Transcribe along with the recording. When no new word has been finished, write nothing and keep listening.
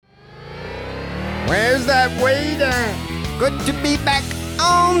Where's that waiter? Good to be back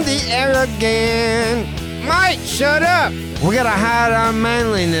on the air again. Mike, shut up. We gotta hide our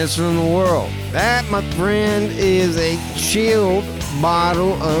manliness from the world. That, my friend, is a chilled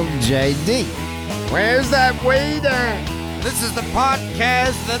bottle of JD. Where's that waiter? This is the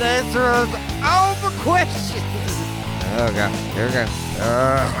podcast that answers all the questions. Oh, God. Here we go.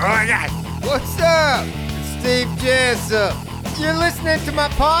 Oh, my God. What's up? It's Steve Jessup. You're listening to my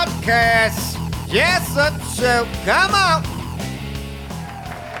podcast, Jessup Show. Come on.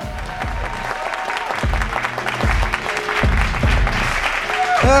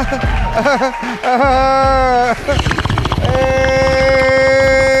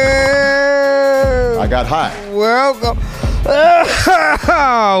 I got high. Welcome.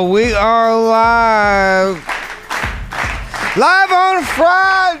 We are live. Live on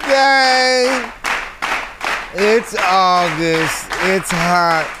Friday. It's August. It's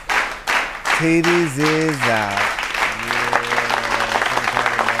hot. Titties is out.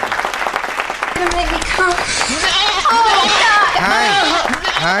 You make me come. Oh, God.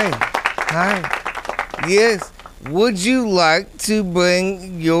 Hi. Yes. Would you like to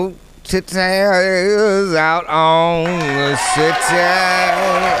bring your titties out on the city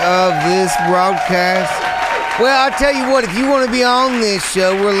of this broadcast? Well, I'll tell you what, if you want to be on this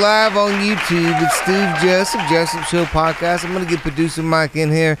show, we're live on YouTube. It's Steve Jessup Show Podcast. I'm going to get producer Mike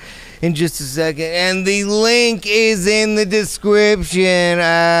in here in just a second. And the link is in the description,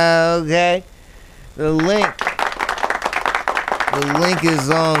 okay? The link is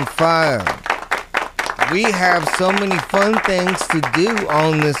on fire. We have so many fun things to do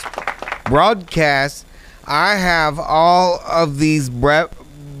on this broadcast. I have all of these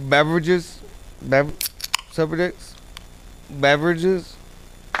beverages. Come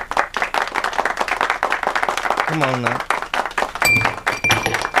on now.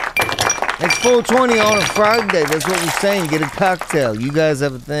 It's 4:20 on a Friday. That's what we're saying. Get a cocktail. You guys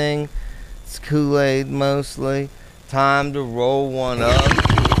have a thing. It's Kool-Aid mostly. Time to roll one up.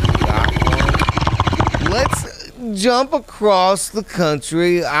 Got one. Let's jump across the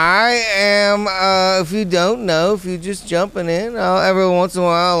country. I am, if you don't know, if you're just jumping in, every once in a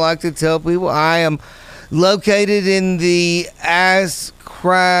while I like to tell people I am located in the ass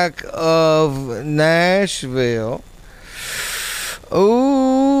crack of Nashville.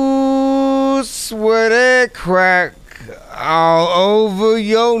 Ooh, sweaty crack all over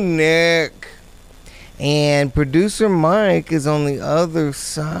your neck. And producer Mike is on the other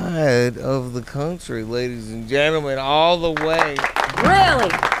side of the country, ladies and gentlemen, all the way. Really?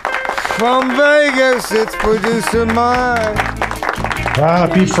 From Vegas, it's producer Mike.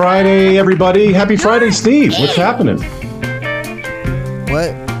 Happy Friday, everybody. Happy Friday, Steve. What's happening?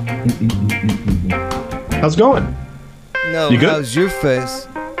 What? How's it going? No, you good? How's your face?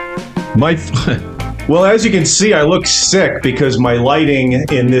 Well, as you can see, I look sick because my lighting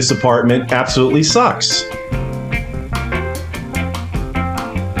in this apartment absolutely sucks.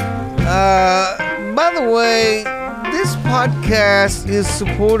 By the way, this podcast is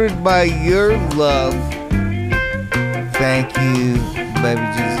supported by your love. Thank you, baby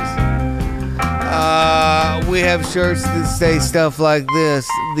Jesus. We have shirts that say stuff like this: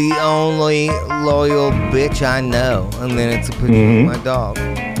 the only loyal bitch I know. And then it's a picture of my dog.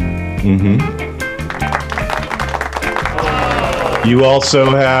 You also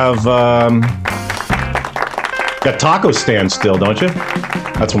have got taco stand still, don't you?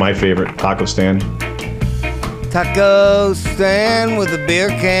 That's my favorite, taco stand. Taco stand with a beer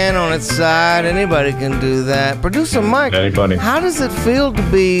can on its side. Anybody can do that. Producer Mike, Anybody. How does it feel to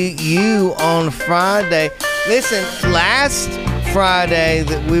be you on Friday? Listen, last Friday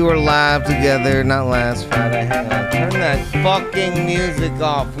that we were live together, not last Friday, hang on, turn that fucking music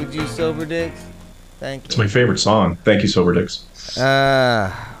off, would you, Sober Dicks? Thank you. It's my favorite song. Thank you, Sober Dicks.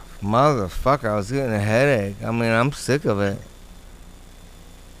 Motherfucker, I was getting a headache. I mean, I'm sick of it.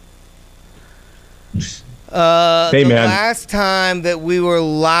 Hey, the man. last time that we were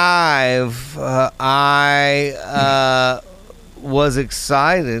live, I was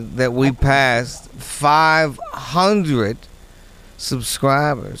excited that we passed 500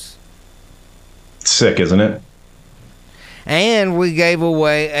 subscribers. Sick, isn't it? And we gave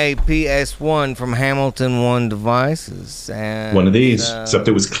away a PS1 from Hamilton One Devices. And, one of these, except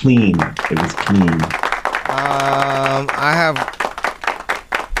it was clean. It was clean. I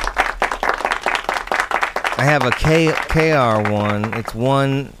have a KR1. It's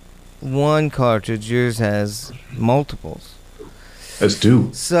one cartridge. Yours has multiples. As do.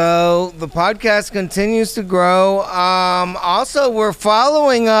 So the podcast continues to grow. Also, we're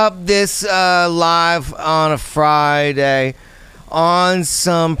following up this live on a Friday on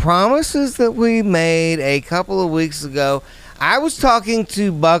some promises that we made a couple of weeks ago. I was talking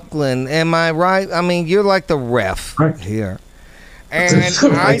to Buckland. Am I right? I mean, you're like the ref here. And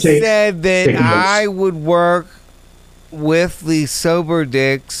I said that I would work with the Sober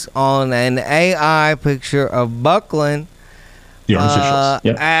Dicks on an AI picture of Buckland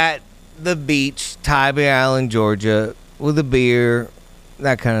at the beach, Tybee Island, Georgia, with a beer,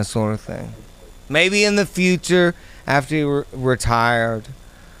 that kind of sort of thing. Maybe in the future after you retired.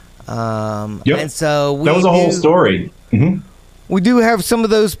 And so that was a whole story. Mm-hmm. We do have some of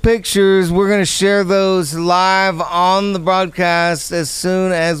those pictures. We're going to share those live on the broadcast as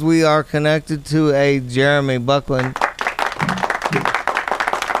soon as we are connected to a Jeremy Buckland.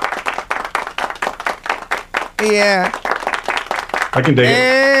 Yeah. I can dig it.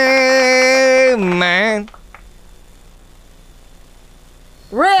 Hey, man.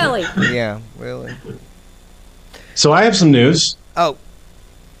 Really? Yeah, really. So I have some news. Oh.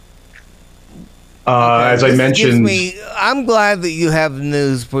 As I mentioned, I'm glad that you have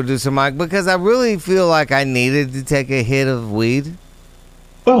news, Producer Mike, because I really feel like I needed to take a hit of weed.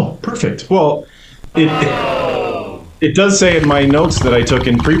 Oh, perfect. Well, it does say in my notes that I took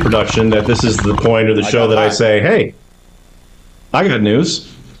in pre-production that this is the point of the show that I say, hey, I got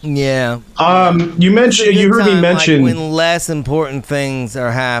news. Yeah. You heard me mention when less important things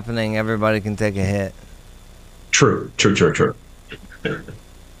are happening, everybody can take a hit. True.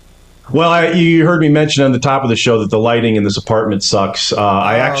 Well, you heard me mention on the top of the show that the lighting in this apartment sucks.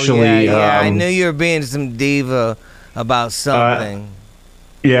 I knew you were being some diva about something.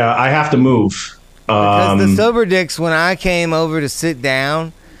 I have to move. Because the Sober Dicks, when I came over to sit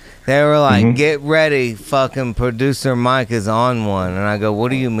down, they were like, get ready, fucking Producer Mike is on one. And I go, what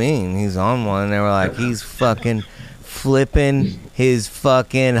do you mean he's on one? And they were like, he's fucking flipping his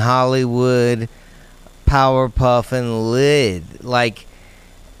fucking Hollywood Powerpuffin' lid. Like,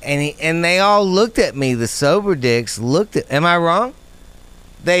 and they all looked at me. The Sober Dicks looked at. Am I wrong?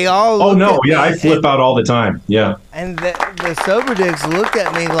 They all. Oh no! Yeah, I flip out all the time. Yeah. And the Sober Dicks looked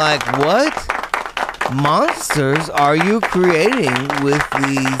at me like, "What monsters are you creating with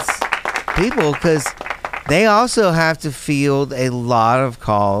these people?" Because they also have to field a lot of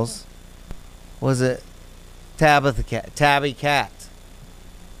calls. Was it Tabby Cat?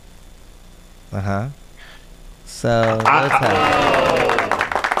 So what's happening?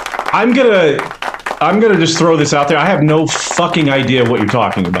 I'm gonna just throw this out there. I have no fucking idea what you're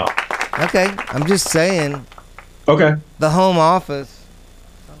talking about. Okay, I'm just saying. Okay. The home office.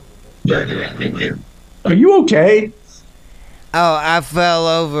 Are you okay? Oh, I fell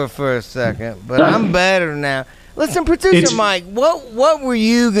over for a second, but I'm better now. Listen, Producer Mike, what were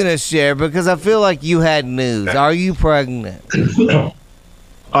you gonna share? Because I feel like you had news. Are you pregnant?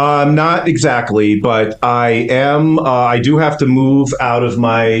 Not exactly, but I am. I do have to move out of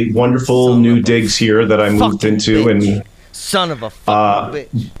my wonderful new digs here that I moved into, and son of a fucking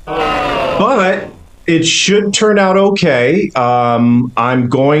bitch. But it should turn out okay. I'm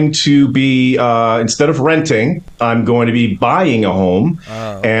going to be instead of renting, I'm going to be buying a home,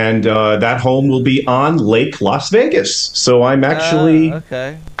 and that home will be on Lake Las Vegas. So I'm actually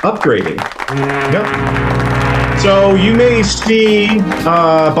upgrading. Yep. So you may see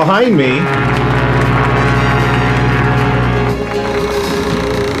behind me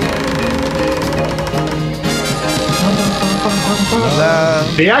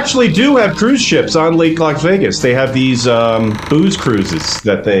they actually do have cruise ships on Lake Las Vegas. They have these booze cruises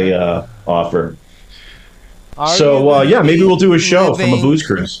that they offer. Maybe we'll do a show from a booze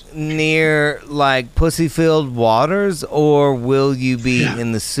cruise. Near like pussy-filled waters, or will you be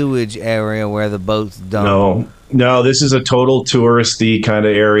in the sewage area where the boats dump? No, this is a total touristy kind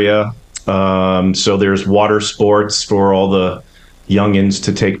of area. So there's water sports for all the youngins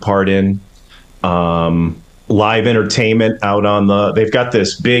to take part in. Live entertainment out on they've got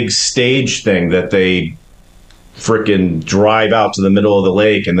this big stage thing that they frickin' drive out to the middle of the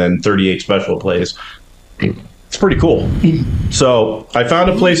lake, and then 38 Special plays. It's pretty cool. So I found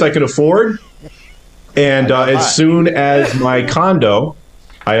a place I could afford, and as soon as my condo,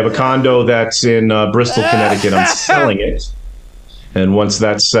 I have a condo that's in Bristol, Connecticut. I'm selling it, and once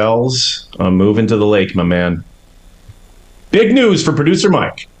that sells, I'm moving to the lake, my man. Big news for Producer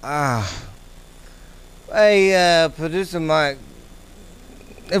Mike. Hey, Producer Mike,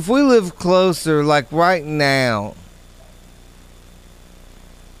 if we live closer, like right now,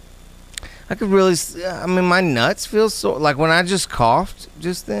 I could really, my nuts feel sore. Like when I just coughed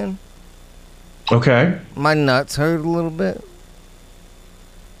just then. Okay. My nuts hurt a little bit.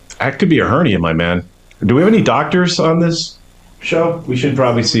 That could be a hernia, my man. Do we have any doctors on this show? We should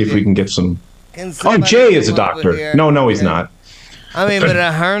probably see if we can get some. Oh, Jay is a doctor. No, he's not. I mean, but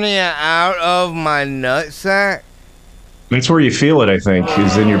a hernia out of my nutsack? That's where you feel it, I think,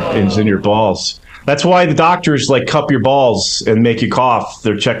 is in your balls. That's why the doctors like cup your balls and make you cough.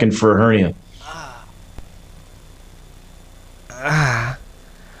 They're checking for a hernia. Alright,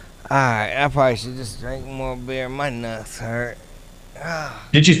 I probably should just drink more beer. My nuts hurt.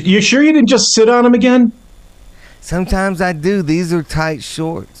 You sure you didn't just sit on them again? Sometimes I do. These are tight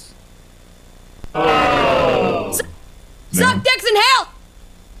shorts. Suck dicks in hell!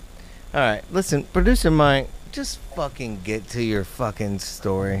 Alright, listen, producer Mike, just fucking get to your fucking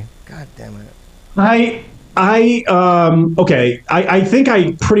story. God damn it. Okay. I think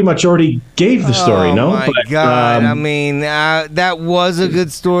I pretty much already gave the story, no? Oh my God. I mean, that was a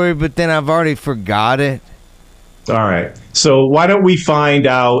good story, but then I've already forgot it. All right. So why don't we find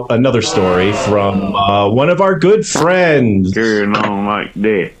out another story from one of our good friends. Carrying on like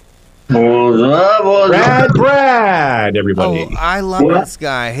that. Brad, everybody. Oh, I love this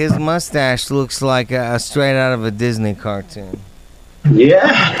guy. His mustache looks like a straight out of a Disney cartoon.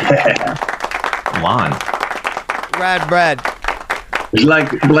 Yeah. Come on. Brad. It's like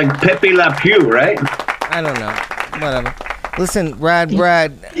Pepe Le Pew, right? I don't know. Whatever. Listen, Brad,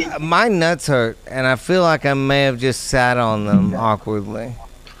 my nuts hurt, and I feel like I may have just sat on them awkwardly.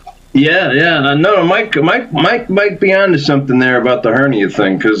 Yeah. No, Mike might be onto something there about the hernia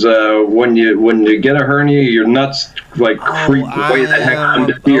thing, because when you get a hernia, your nuts like creep way the heck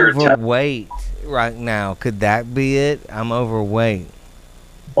under your overweight right now. Could that be it? I'm overweight.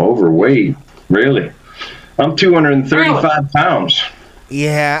 Overweight? Really? I'm 235 pounds.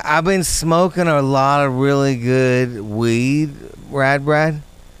 Yeah, I've been smoking a lot of really good weed, Brad.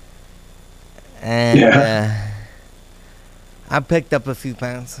 And I picked up a few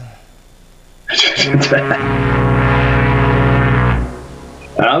pounds.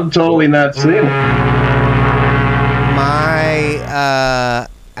 I'm totally not seeing it. My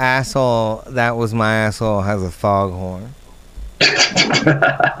asshole, that was my asshole, has a foghorn.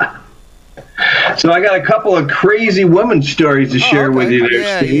 So I got a couple of crazy woman stories to share with you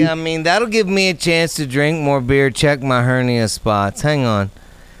there, Steve. Yeah, I mean, that'll give me a chance to drink more beer, check my hernia spots. Hang on.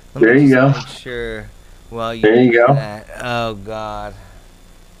 There you go. Make sure. Well, there you go. That. Oh, God.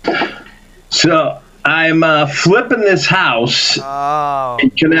 So I'm flipping this house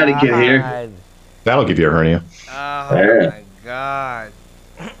in Connecticut here. That'll give you a hernia. Oh, there. My God.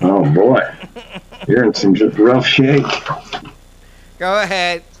 Oh, boy. You're in some rough shape. Go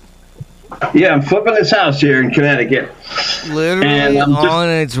ahead. Yeah, I'm flipping this house here in Connecticut. Literally on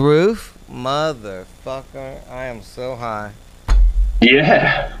its roof? Motherfucker. I am so high.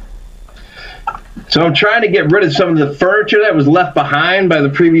 Yeah. So I'm trying to get rid of some of the furniture that was left behind by the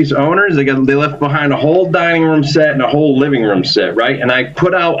previous owners. They left behind a whole dining room set and a whole living room set, right? And I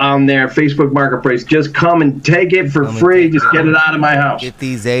put out on their Facebook Marketplace, just come and take it for free. Just get it out of my house. Get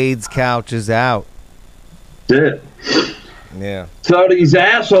these AIDS couches out. That's it. Yeah. So these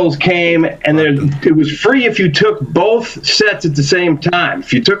assholes came, and it was free if you took both sets at the same time.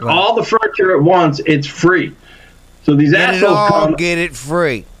 If you took all the furniture at once, it's free. So these assholes come. Get it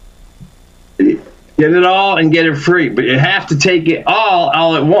free. Get it all and get it free, but you have to take it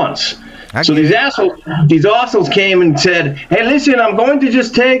all at once. So these assholes came and said, "Hey, listen, I'm going to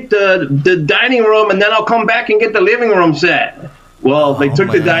just take the dining room, and then I'll come back and get the living room set." Well, they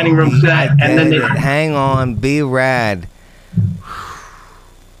took the dining room set, and then they hang on, be rad.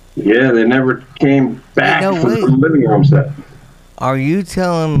 Yeah, they never came back for the living room set. Are you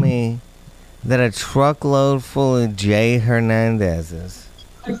telling me that a truckload full of Jay Hernandez's?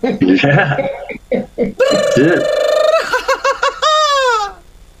 Yeah. That's it.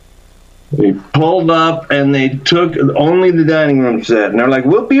 They pulled up and they took only the dining room set. And they're like,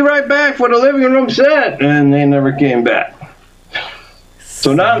 "We'll be right back for the living room set." And they never came back.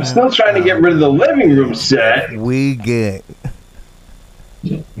 So now I'm still trying to get rid of the living room set. We get.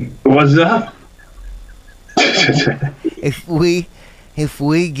 What's up? If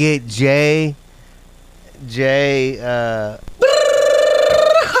we get Jay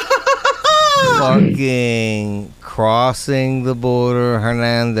fucking crossing the border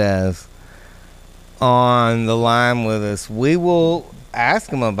Hernandez on the line with us, we will ask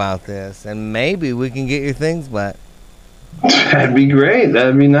him about this, and maybe we can get your things back. That'd be great.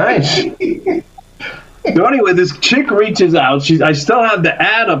 That'd be nice. So anyway, this chick reaches out. I still have the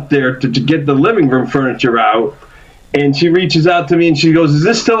ad up there to get the living room furniture out. And she reaches out to me and she goes, "Is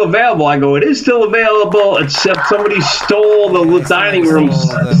this still available?" I go, "It is still available, except somebody stole the dining room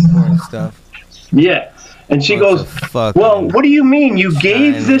stuff." Yeah. And she goes, "Well, what do you mean? You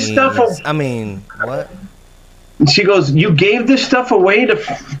gave this stuff what? And she goes, "You gave this stuff away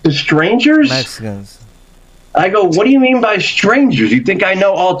to strangers?" Mexicans. I go, what do you mean by strangers? You think I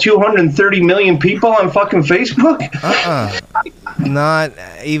know all 230 million people on fucking Facebook? Not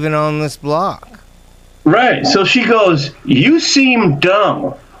even on this block. Right. So she goes, you seem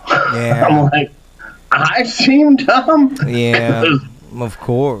dumb. Yeah. I'm like, I seem dumb? Yeah. Of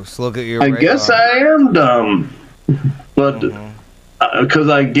course. Look at your I radar. guess I am dumb. But because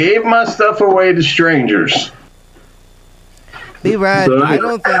I gave my stuff away to strangers. Be right. So- I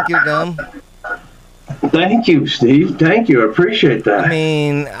don't think you're dumb. Thank you, Steve. Thank you. I appreciate that. I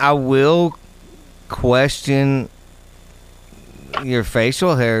mean, I will question your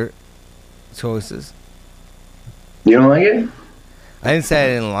facial hair choices. You don't like it? I didn't say I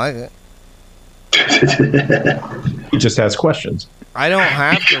didn't like it. He just has questions. I don't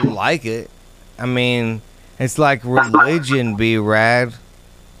have to like it. I mean, it's like religion, be rad.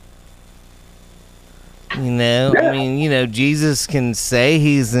 You know, I mean, you know, Jesus can say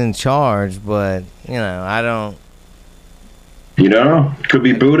he's in charge, but, you know, I don't. You know, could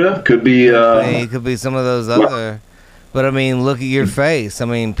be Buddha, could be. It could be some of those other. But, I mean, look at your face. I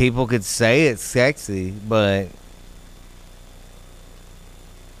mean, people could say it's sexy, but.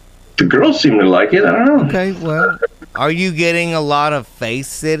 The girls seem to like it. I don't know. Okay, well, are you getting a lot of face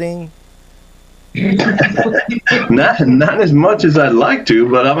sitting? Not as much as I'd like to,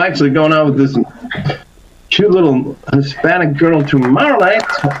 but I'm actually going out with this cute little Hispanic girl tomorrow night.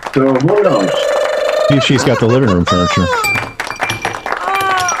 So who knows? See if she's got the living room furniture.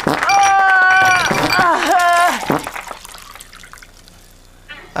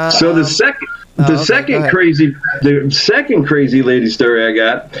 So the second crazy lady story I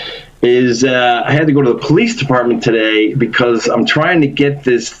got is I had to go to the police department today because I'm trying to get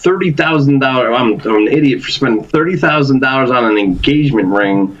this $30,000. I'm an idiot for spending $30,000 on an engagement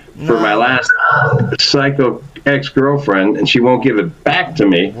ring for my last psycho ex-girlfriend, and she won't give it back to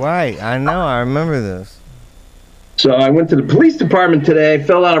me. Right, I know, I remember this. So I went to the police department today,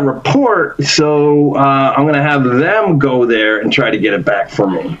 filled out a report, so I'm going to have them go there and try to get it back for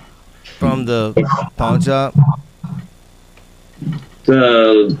me. From the pawn shop?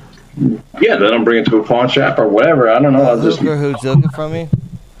 Yeah, then I'm bringing it to a pawn shop or whatever. I don't know. I'll just... Hooker who took it from you?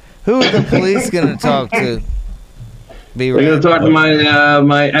 Who are the police going to talk to? They're going to talk to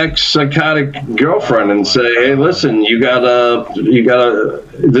my ex-psychotic girlfriend and say, hey, listen, you gotta,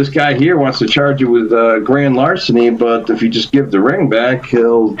 this guy here wants to charge you with grand larceny, but if you just give the ring back,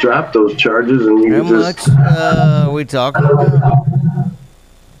 he'll drop those charges and you How can just... much are we talking about?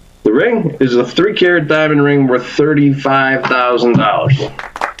 The ring is a 3-carat diamond ring worth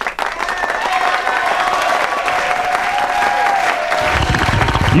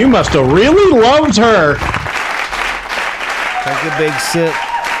 $35,000. You must have really loved her. Take a big sip.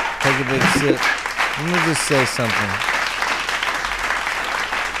 Take a big sip. Let me just say something.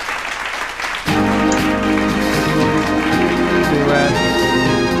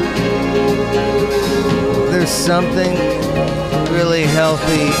 There's something really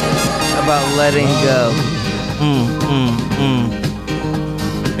healthy about letting go.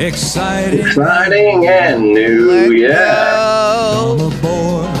 Exciting and new, Let yeah. go.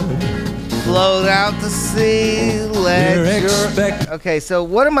 Float out to sea. Okay, so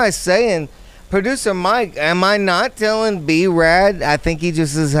what am I saying? Producer Mike, am I not telling B-Rad? I think he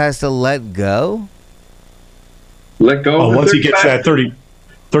just has to let go. Let go. Oh, once he gets that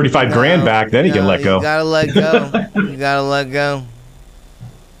 35 grand back, then he can let go. You gotta let go. You gotta let go.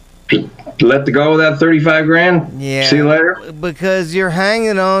 Let go of that 35 grand? Yeah. See you later? Because you're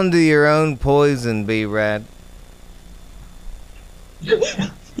hanging on to your own poison, B-Rad.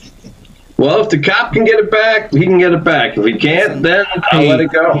 Well, if the cop can get it back, he can get it back. If he can't, then I'll let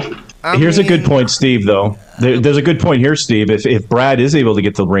it go. Here's a good point, Steve, though. There's a good point here, Steve. If Brad is able to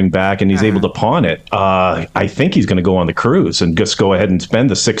get the ring back and he's able to pawn it, I think he's going to go on the cruise and just go ahead and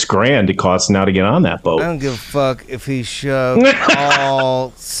spend the $6 grand it costs now to get on that boat. I don't give a fuck if he shoved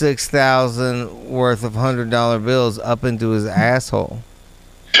all 6,000 worth of $100 bills up into his asshole.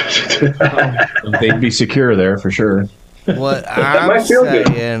 They'd be secure there for sure. What I'm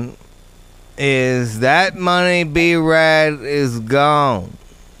saying is that money, B-Rad, is gone.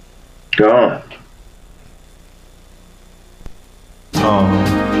 Gone. Oh.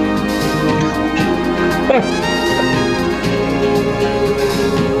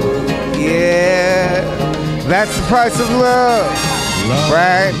 Yeah, that's the price of love,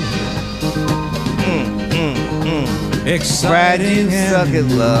 right? Brad, you suck at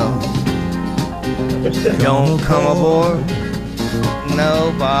love. Don't come aboard.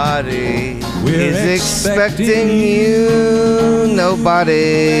 Nobody is expecting you.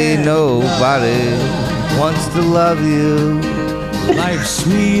 Nobody wants to love you. Life's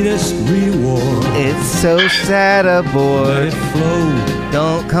sweetest reward. It's so sad Let aboard. it flow.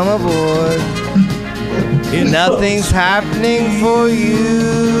 Don't come aboard. It Nothing's flows. happening for you.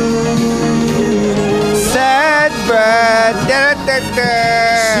 Sad Brad. Da, da, da,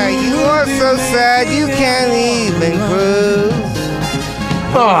 da. You are so sad you can't even cruise.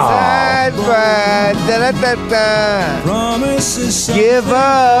 Sad Brad. Da, da, da, da. Promises. Give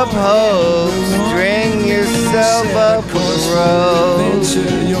up hope. String yourself up for the road.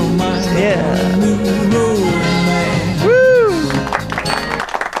 Venture your mind. Yeah. New romance. Woo!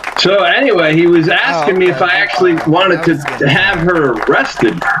 So anyway, he was asking me if I okay. actually wanted That was to good. have her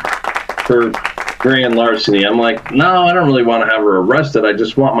arrested for grand larceny. I'm like, no, I don't really want to have her arrested. I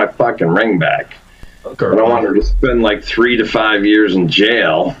just want my fucking ring back. I don't want her to spend like 3 to 5 years in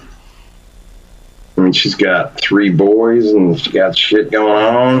jail. I mean, she's got 3 boys and she got shit going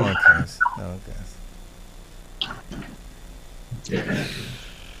on.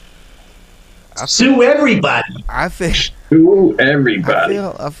 Sue everybody. I feel To everybody.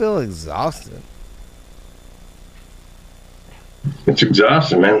 I feel exhausted. It's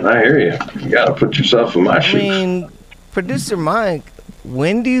exhausting, man. I hear you. You got to put yourself in my I shoes. mean, producer Mike,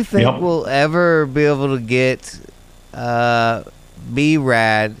 when do you think Yep. we'll ever be able to get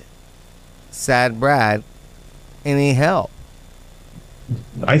B-Rad, Sad Brad, any help?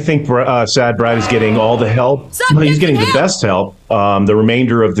 I think Sad Brad is getting all the help. Suck He's dick getting and the help. best help. The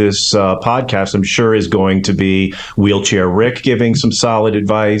remainder of this podcast, I'm sure, is going to be Wheelchair Rick giving some solid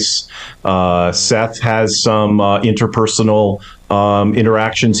advice. Seth has some interpersonal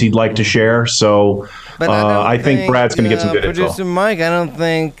interactions he'd like to share. So But I think Brad's going to get some good producer info. Mike, I don't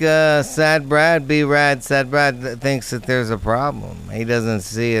think Sad Brad, B-Rad, Sad Brad thinks that there's a problem. He doesn't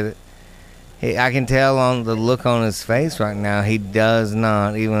see it. I can tell on the look on his face right now, he does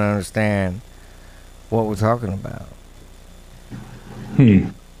not even understand what we're talking about.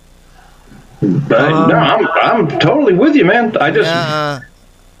 But no, I'm totally with you, man. I just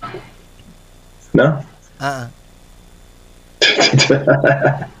no.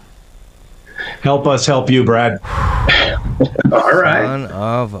 Help us help you, Brad. All right. Son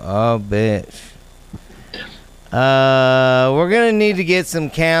of a bitch. We're gonna need to get some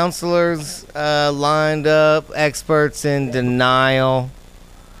counselors lined up, experts in denial.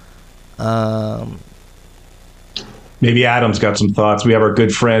 Maybe Adam's got some thoughts. We have our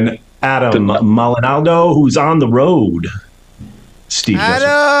good friend Adam Malinaldo, who's on the road. Steve Joseph.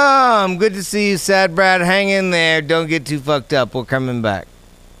 Adam, good to see you, Sad Brad. Hang in there. Don't get too fucked up. We're coming back.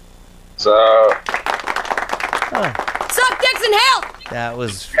 So, Suck dicks in hell! That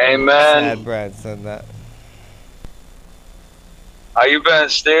was Amen. Sad Brad said that. how you been,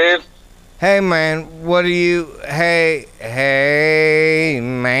 Steve? Hey man, what are you? Hey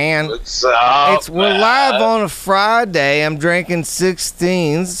man. What's up? We're live on a Friday. I'm drinking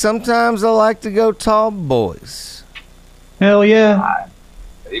 16s. Sometimes I like to go tall boys. Hell yeah.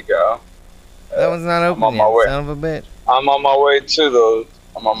 There you go. That one's not open on yet, my way. son of a bitch. I'm on my way to those.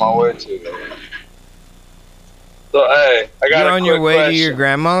 So, hey, I got You're a on your quick way question. to your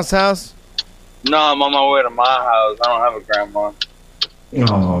grandma's house? No, I'm on my way to my house. I don't have a grandma.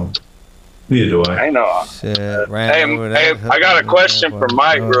 Oh, neither do I. I know. Shit, Hey, ran over hey, that I got a hook. question for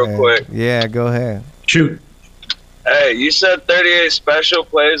Mike Go real ahead. quick. Yeah, go ahead. Shoot. Hey, you said 38 Special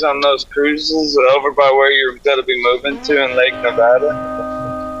plays on those cruises over by where you're going to be moving to in Lake Nevada?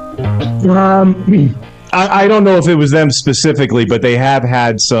 I don't know if it was them specifically, but they have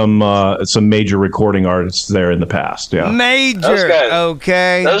had some major recording artists there in the past. Yeah. Those Major, guys-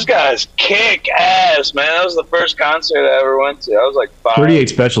 okay. Those guys kick ass, man. That was the first concert I ever went to. I was like 5. 38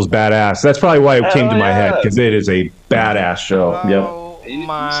 Special's badass. That's probably why it came to my head, yeah. because it is a badass show. Yep. Oh, You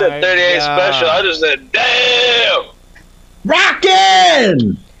my said 38 God. Special. I just said, damn!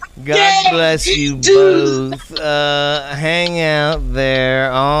 Rockin'! God bless you both. Hang out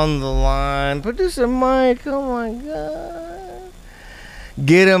there on the line. Producer Mike, oh my God.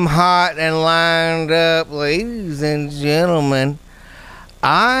 Get him hot and lined up, ladies and gentlemen.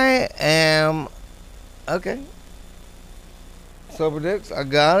 I am... Okay. Sober Dicks, I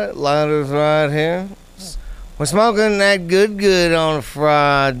got it. Lighter's right here. We're smoking that good on a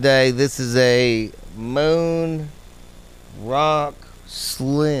Friday. This is a Moon Rock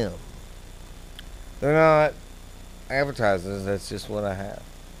Slim. They're not advertisers. That's just what I have.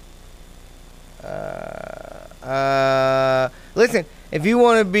 Listen, if you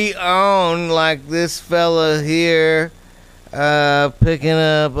want to be on like this fella here, picking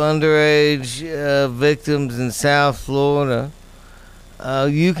up underage victims in South Florida,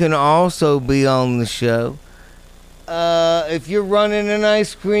 you can also be on the show. If you're running an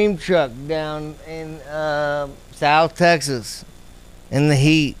ice cream truck down in South Texas, in the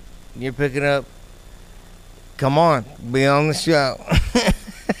heat. You're picking up. Come on, be on the show.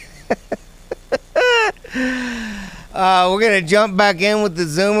 We're going to jump back in with the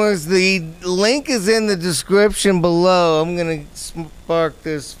Zoomers. The link is in the description below. I'm going to spark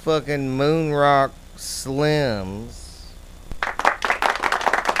this fucking Moon Rock Slims.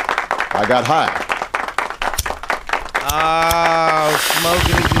 I got high. Oh,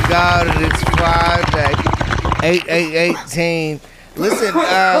 smoking if you got it. It's Friday. 8/8/18. Listen,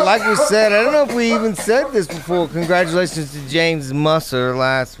 like we said, I don't know if we even said this before. Congratulations to James Musser,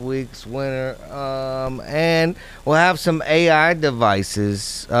 last week's winner. And we'll have some AI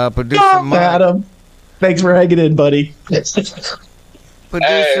devices. Producer Mike. Adam. Thanks for hanging in, buddy.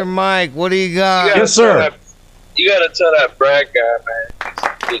 Producer Mike, what do you got? Yes, sir. You gotta tell that Brad guy, man.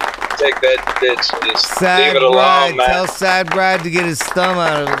 Take that bitch and just Sad leave it alone, Brad, man. tell Sad Brad to get his thumb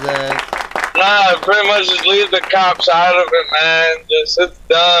out of his ass. Nah, pretty much just leave the cops out of it, man. Just, it's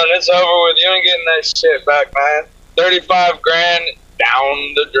done. It's over with. You ain't getting that shit back, man. 35 grand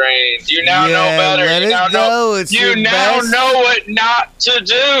down the drain. You now know better. Let you it now go. know. It's You your now best. know what not to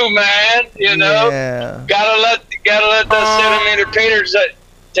do, man. You know. Yeah. Gotta let that centimeter Peter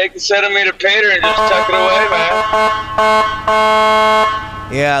take the centimeter Peter and just tuck it away, man.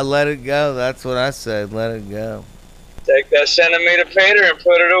 Yeah, let it go. That's what I said. Let it go. Take that centimeter Peter and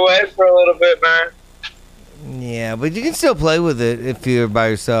put it away for a little bit, man. Yeah, but you can still play with it if you're by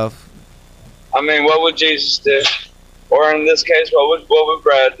yourself. I mean, what would Jesus do? Or in this case, what would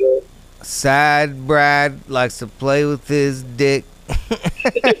Brad do? Sad Brad likes to play with his dick.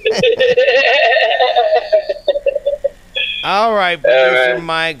 All right, producer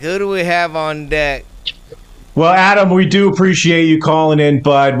Mike, who do we have on deck? Well, Adam, we do appreciate you calling in,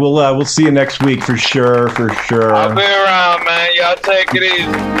 bud. We'll see you next week for sure. I'll be around, man. Y'all take it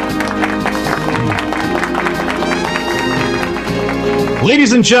easy.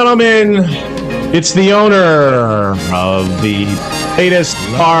 Ladies and gentlemen, it's the owner of the latest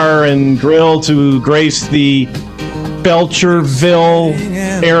bar and grill to grace the Belcherville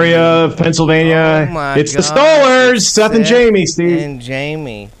area of Pennsylvania. Oh my It's the God. Stolers, Seth and Jamie, Steve. And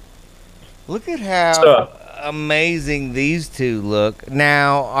Jamie. Look at how amazing these two look.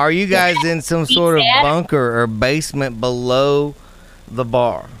 Now, are you guys in some sort of bunker or basement below the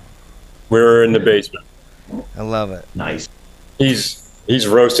bar? We're in the basement. I love it. Nice. He's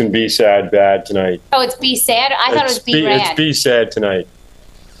roasting B sad bad tonight. Oh, it's B sad? I thought it was B It's rad. B sad tonight.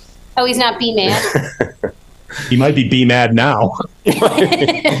 Oh, he's not B mad? He might be mad now.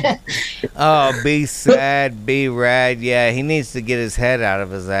 Oh, be sad, be rad. Yeah, he needs to get his head out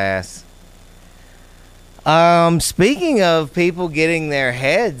of his ass. Speaking of people getting their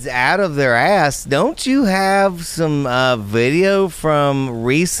heads out of their ass, don't you have some video from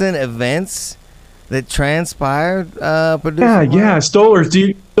recent events that transpired, producer? Yeah. Stolers,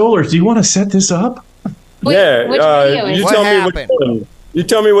 do you want to set this up? Which video is you it? tell What me happened? which one. You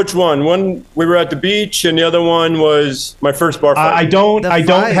tell me which one. One we were at the beach, and the other one was my first bar fight. I don't The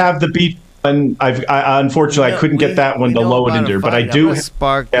fight. have the beach one. Unfortunately I couldn't get that one to load in there, but I do. I'm gonna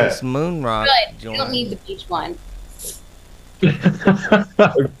spark this moon rock. Good. You joint. don't need the beach one.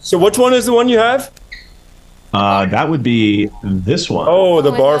 So which one is the one you have? That would be this one. Oh,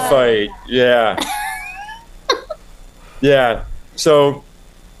 the my bar God. fight. Yeah. Yeah. So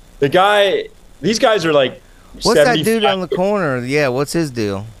these guys are like What's that 75. dude on the corner? Yeah, what's his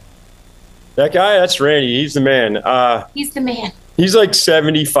deal? That guy, that's Randy. He's the man. He's the man. He's like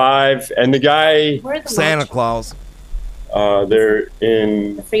 75, and the guy, Where are the Santa munch- Claus. they're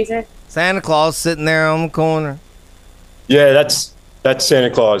in. The freezer? Santa Claus sitting there on the corner. Yeah, that's Santa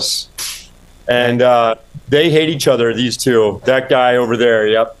Claus, and they hate each other. These two. That guy over there.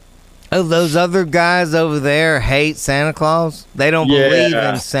 Yep. Oh, those other guys over there hate Santa Claus? They don't Yeah. believe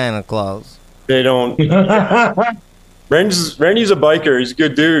in Santa Claus. They don't. Randy's a biker. He's a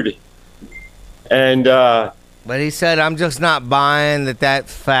good dude, and But he said, I'm just not buying that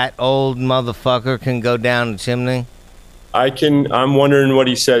fat old motherfucker can go down the chimney. I'm wondering what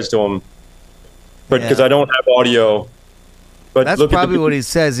he says to him, but because Yeah. I don't have audio. But That's look probably at the, what he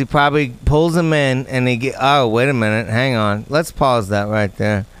says. He probably pulls him in and oh, wait a minute. Hang on. Let's pause that right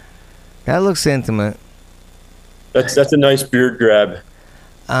there. That looks intimate. That's a nice beard grab.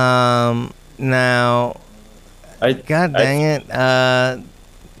 Now, God dang it.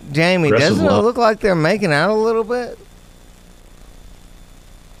 Jamie, Aggressive doesn't it love. look like they're making out a little bit?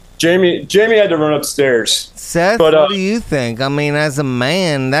 Jamie had to run upstairs. Seth, But, what do you think? I mean, as a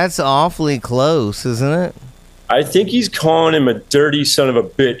man, that's awfully close, isn't it? I think he's calling him a dirty son of a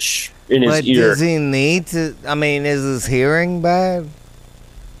bitch in his But ear. does he need to? I mean, is his hearing bad?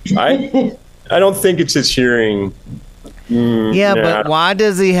 I don't think it's his hearing. Yeah, but why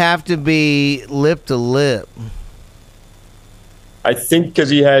does he have to be lip to lip? I think because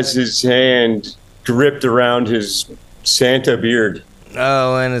he has his hand gripped around his Santa beard.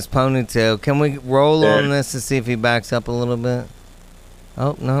 Oh, and his ponytail. Can we roll on this to see if he backs up a little bit?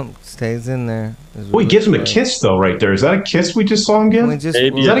 Oh, no, stays in there. Oh, he gives him a kiss, though, right there. Is that a kiss we just saw him give? Is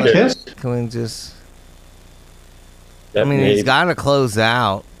that a kiss? Can we just... I mean, he's got to close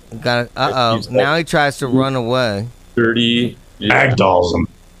out. Uh-oh. Now he tries to run away. 30. Agdolls him.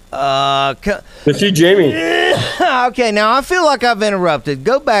 Let's see Jamie. Okay, now I feel like I've interrupted.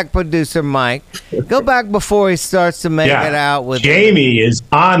 Go back, producer Mike. Go back before he starts to make it out with Jamie is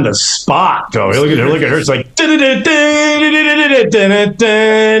on the spot, though. Look at her. Look at her. It's like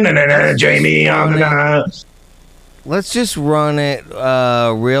Jamie on the. Let's just run it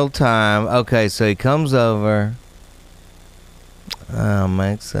real time. Okay, so he comes over.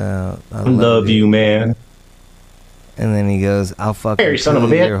 Makes out. I love you, man. And then he goes, "I'll fucking Hey, son of a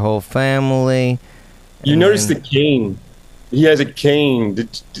kill bitch." your whole family." You notice the cane. He has a cane.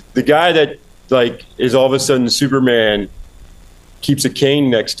 The guy that like is all of a sudden Superman keeps a cane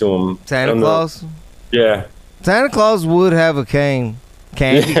next to him. Santa Claus? Yeah. Santa Claus would have a cane.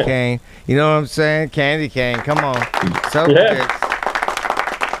 Candy cane. You know what I'm saying? Candy cane. Come on. So Yeah.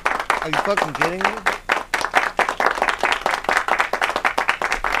 Are you fucking kidding me?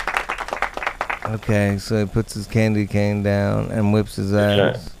 Okay, so he puts his candy cane down and whips his ass.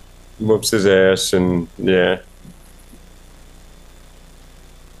 Yeah. Whoops his ass and yeah.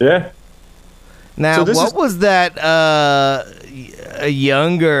 Now, So what was that a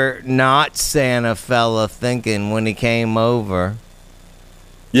younger, not Santa fella thinking when he came over?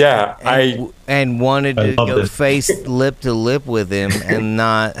 Yeah, and wanted I to love go this. face lip to lip with him and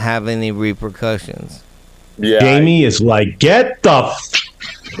not have any repercussions. Yeah. Jamie is like, get the.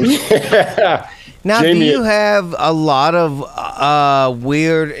 Yeah. Now, Jamie- do you have a lot of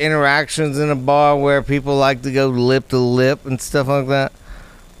weird interactions in a bar where people like to go lip to lip and stuff like that?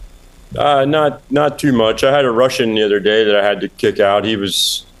 Not too much. I had a Russian the other day that I had to kick out. He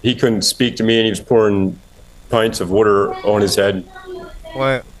couldn't speak to me and he was pouring pints of water on his head.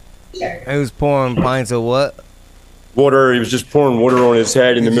 What? He was pouring pints of what? Water. He was just pouring water on his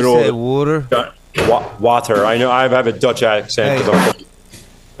head in the middle Say of water. water. I know. I have a Dutch accent because I'm from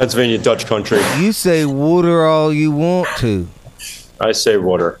Pennsylvania, Dutch country. You say water all you want to. I say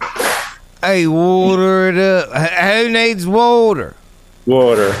water. Hey, water it up. Who needs water?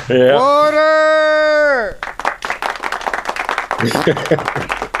 Water. Yeah. Water!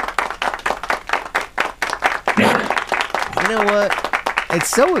 You know what? It's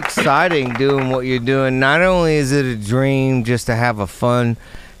so exciting doing what you're doing. Not only is it a dream just to have a fun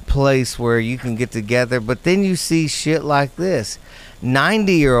place where you can get together, but then you see shit like this.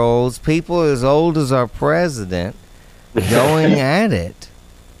 90-year-olds, people as old as our president, going at it.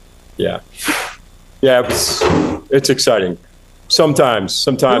 Yeah. Yeah. It's exciting. Sometimes.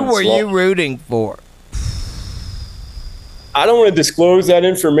 Who were you rooting for? I don't want to disclose that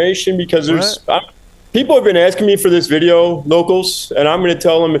information because people have been asking me for this video, locals, and I'm going to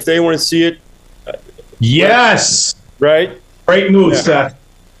tell them if they want to see it. Yes. Right? Great move, Seth.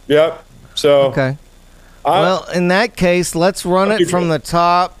 Yep. So. Okay. Well, in that case, let's run it from the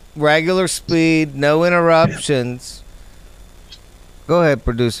top, regular speed, no interruptions. Go ahead,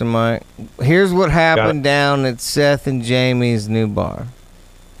 producer Mike. Here's what happened down at Seth and Jamie's new bar.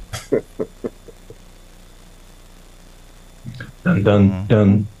 Dun dun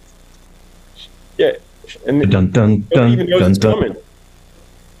dun. Yeah. And Dun dun nobody even dun knows dun it's dun. coming.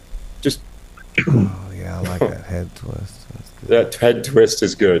 Just Oh, yeah, I like that head twist. That's good. that head twist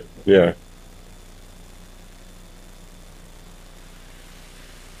is good. Yeah.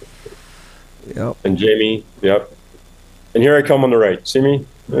 Yep. And Jamie, yep. And here I come on the right. See me?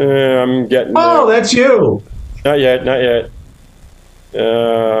 I'm getting Oh, there. that's you. Not yet.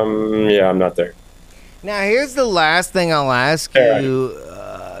 Yeah, I'm not there. Now, here's the last thing I'll ask you.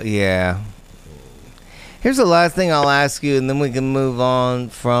 Here's the last thing I'll ask you, and then we can move on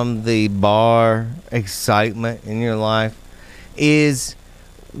from the bar excitement in your life. Is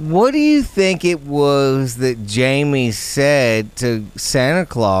what do you think it was that Jamie said to Santa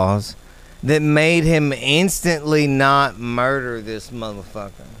Claus that made him instantly not murder this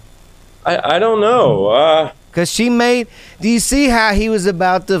motherfucker? I don't know. Cause she made. Do you see how he was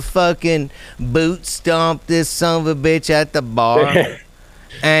about to fucking boot stomp this son of a bitch at the bar?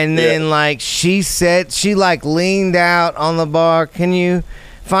 And then she said, she leaned out on the bar. Can you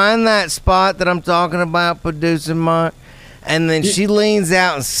find that spot that I'm talking about, producer Mark? And then she leans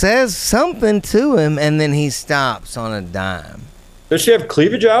out and says something to him, and then he stops on a dime. Does she have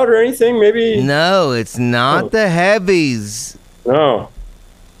cleavage out or anything? Maybe. No, it's not the heavies. No.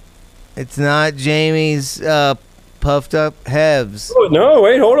 It's not Jamie's puffed up heaves. Oh, no,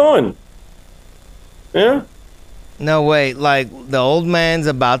 wait, hold on. Yeah. No, wait, like the old man's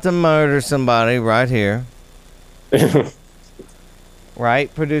about to murder somebody right here.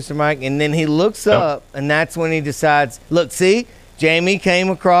 Right, producer Mike? And then he looks up, and that's when he decides, look, see? Jamie came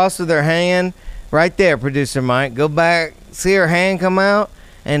across with her hand right there, producer Mike. Go back, see her hand come out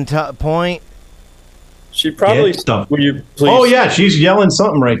and point. She probably. Will you please? Oh, yeah, she's yelling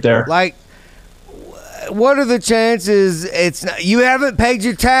something right there. Like, what are the chances it's not, you haven't paid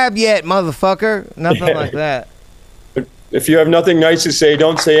your tab yet, motherfucker? Nothing like that. If you have nothing nice to say,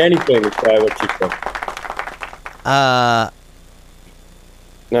 don't say anything. Is probably what she said.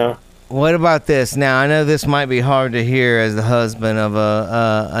 No. What about this? Now, I know this might be hard to hear as the husband of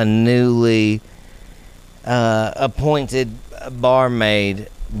a newly appointed barmaid,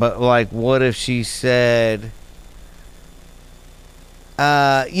 but like, what if she said,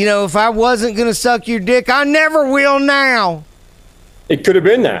 if I wasn't going to suck your dick, I never will now. It could have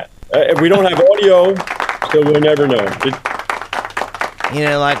been that. We don't have audio, so we'll never know.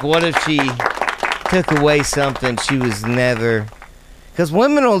 Like, what if she took away something she was never... Because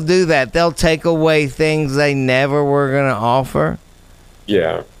women will do that. They'll take away things they never were going to offer.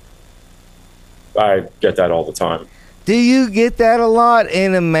 Yeah. I get that all the time. Do you get that a lot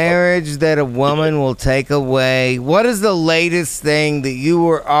in a marriage, that a woman will take away? What is the latest thing that you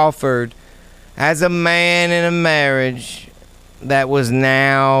were offered as a man in a marriage that was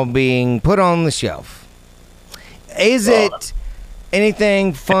now being put on the shelf? Is it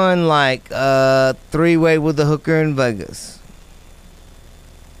anything fun like three-way with the hooker in Vegas?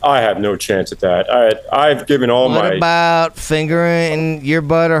 I have no chance at that. I've given all my... What about fingering your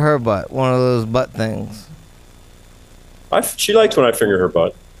butt or her butt? One of those butt things. She likes when I finger her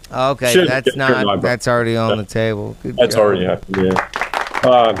butt. Okay, that's already on the table. Good that's job. already happened, yeah.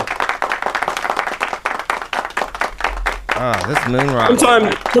 This moon rock.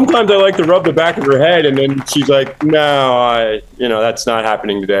 Sometimes I like to rub the back of her head, and then she's like, no, that's not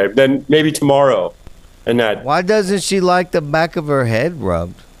happening today. Then maybe tomorrow. And that. Why doesn't she like the back of her head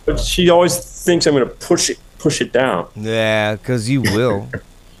rubbed? But she always thinks I'm going to push it down. Yeah, because you will.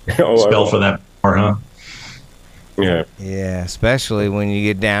 Spell for that part, huh? Yeah. Yeah, especially when you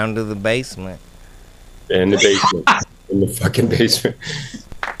get down to the basement. In the basement. In the fucking basement.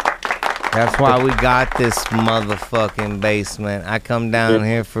 That's why we got this motherfucking basement. I come down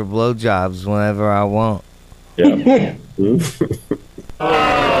here for blowjobs whenever I want. Yeah.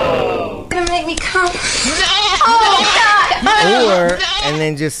 Gonna make me come. Oh, Or, and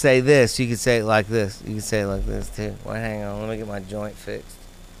then just say this. You could say it like this. You can say it like this, too. Wait, hang on. Let me get my joint fixed.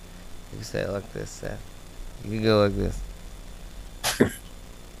 You can say it like this, Seth. You can go like this.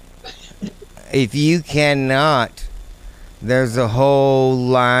 If you cannot, there's a whole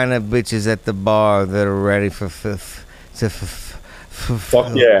line of bitches at the bar that are ready to fulfill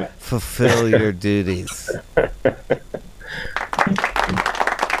your duties.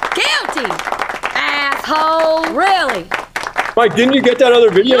 Guilty, asshole. Really? Mike, didn't you get that other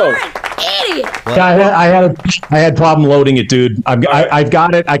video? You're an idiot. Yeah, I had problem loading it, dude. I've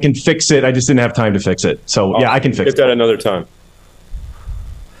got it. I can fix it. I just didn't have time to fix it. So yeah, I can fix it. Get that another time.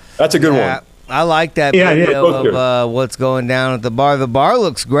 That's a good one. I like that video of what's going down at the bar. The bar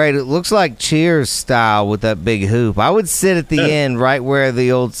looks great. It looks like Cheers style with that big hoop. I would sit at the end right where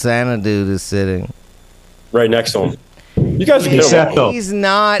the old Santa dude is sitting. Right next to him. You guys are Seth, though. He's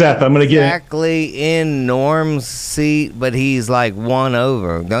not Seth, I'm gonna exactly in Norm's seat, but he's like one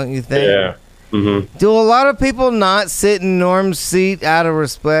over, don't you think? Yeah. Mm-hmm. Do a lot of people not sit in Norm's seat out of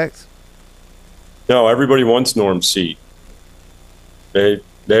respect? No, everybody wants Norm's seat. They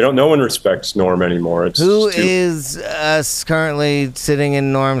don't. No one respects Norm anymore. Who is currently sitting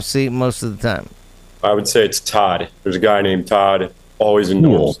in Norm's seat most of the time? I would say it's Todd. There's a guy named Todd, always in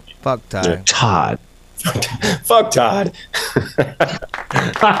Norm's seat. Fuck Todd. Yeah. Todd. Fuck Todd. Suck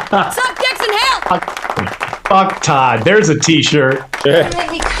dicks in hell. Fuck Todd. There's a T-shirt. Yeah.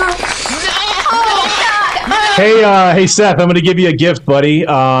 Make me come. Hey, Seth. I'm going to give you a gift, buddy.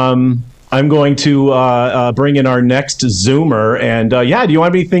 I'm going to bring in our next Zoomer, and do you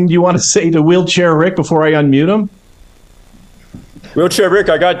want anything you want to say to Wheelchair Rick before I unmute him? Wheelchair Rick,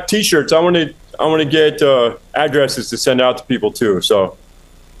 I got T-shirts. I want to get addresses to send out to people too. So,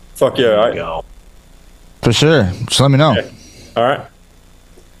 fuck yeah. Go. For sure. Just let me know. Okay. All right.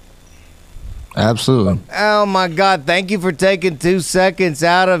 Absolutely. Oh my God! Thank you for taking 2 seconds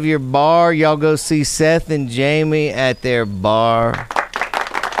out of your bar. Y'all go see Seth and Jamie at their bar.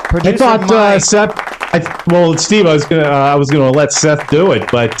 I thought Seth. Well, Steve, I was gonna let Seth do it,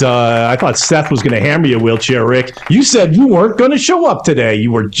 but I thought Seth was gonna hammer you, Wheelchair Rick. You said you weren't gonna show up today.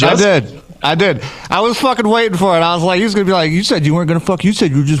 You were just. I did. I was fucking waiting for it. I was like, he's gonna be like, you said you weren't gonna fuck. You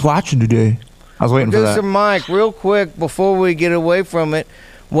said you were just watching today. I was waiting for that. Producer Mike, real quick before we get away from it,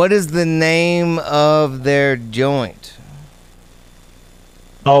 what is the name of their joint?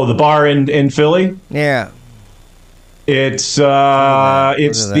 Oh, the bar in Philly. Yeah. It's Look at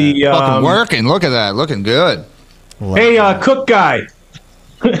the fucking working. Look at that, looking good. Hey, cook guy,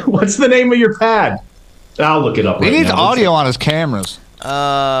 what's the name of your pad? I'll look it up. He right needs now. audio on his cameras.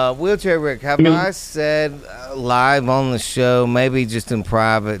 Wheelchair Rick, have I said live on the show, maybe just in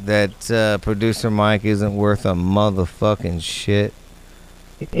private, that producer Mike isn't worth a motherfucking shit?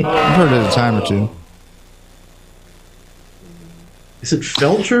 I've heard it a time or two. Is it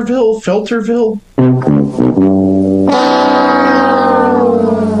Felterville?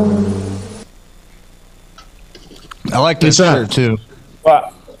 I like this shirt too.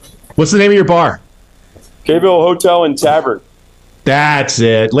 What's the name of your bar? K-Ville Hotel and Tavern. That's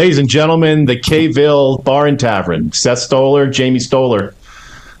it. Ladies and gentlemen, the K-Ville Bar and Tavern. Seth Stoller, Jamie Stoller.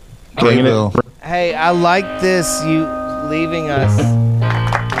 Bringing it. Hey, I like this, you leaving us in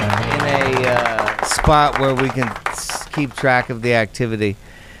a spot where we can keep track of the activity.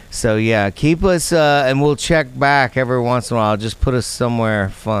 So, yeah, keep us, and we'll check back every once in a while. Just put us somewhere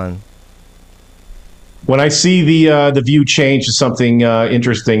fun. When I see the view change to something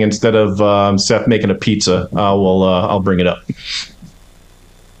interesting instead of Seth making a pizza, I'll bring it up.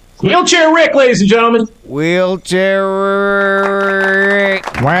 Wheelchair Rick, ladies and gentlemen. Wheelchair Rick.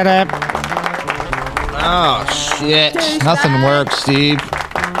 What up? Oh, shit. Nothing works, Steve.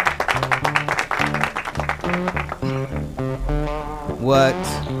 What?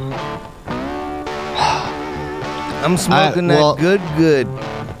 I'm smoking that good.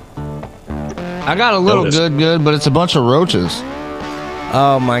 I got a little good, but it's a bunch of roaches.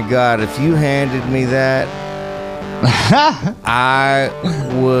 Oh my God! If you handed me that, I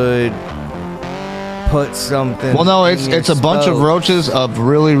would put something. Well, no, it's a bunch of roaches of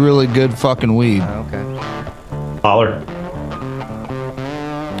really, really good fucking weed. Okay. Holler.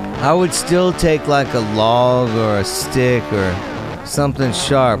 I would still take like a log or a stick or something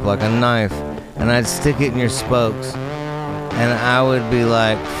sharp, like a knife, and I'd stick it in your spokes. And I would be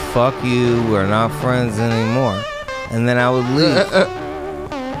like, fuck you, we're not friends anymore. And then I would leave.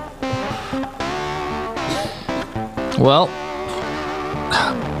 Well,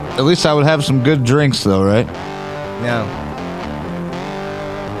 at least I would have some good drinks, though, right?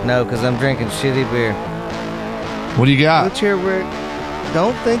 No, because I'm drinking shitty beer. What do you got? Wheelchair Rick,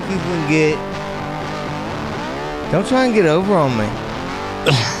 don't think you can get... Don't try and get over on me.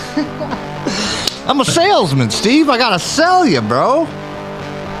 I'm a salesman, Steve. I gotta sell you, bro.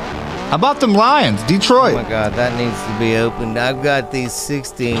 How about them Lions, Detroit? Oh my God, that needs to be opened. I've got these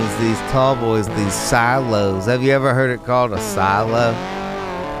 16s, these tall boys, these silos. Have you ever heard it called a silo?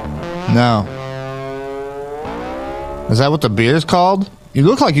 No. Is that what the beer's called? You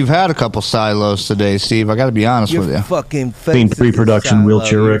look like you've had a couple silos today, Steve. I gotta be honest with you. Your fucking face Clean is pre-production, a silo.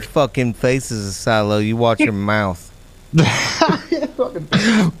 Wheelchair Your Rick. fucking face is a silo. You watch your mouth. Fucking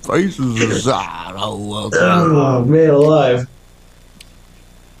faces of silo. Oh, man alive.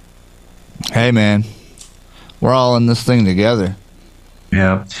 Hey, man. We're all in this thing together.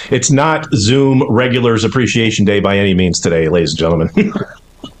 Yeah. It's not Zoom Regulars Appreciation Day by any means today, ladies and gentlemen.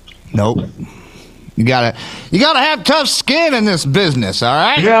 Nope. You gotta have tough skin in this business, all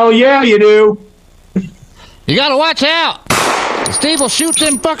right? Hell yeah, you do. You gotta watch out. Steve will shoot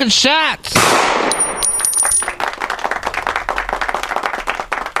them fucking shots.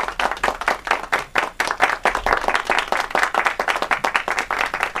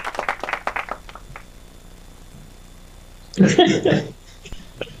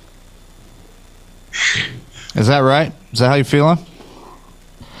 Is that right? Is that how you feeling?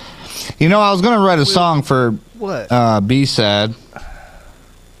 You know, I was gonna write a song for What? Be Sad,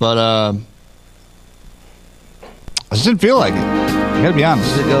 but I just didn't feel like it. I gotta be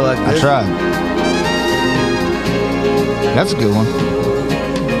honest. Does it go like I this? tried. That's a good one.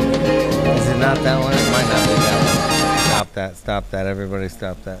 Is it not that one? It might not be that one. Stop that. Stop that. Everybody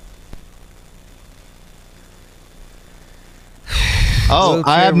stop that. Oh,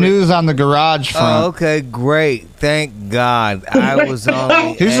 I have news on the garage front. Oh, okay, great. Thank God. I was on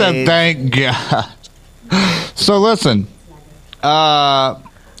the He said, edge. "Thank God." So listen,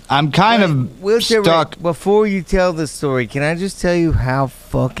 I'm kind of Wheelchair stuck. Rick, before you tell the story, can I just tell you how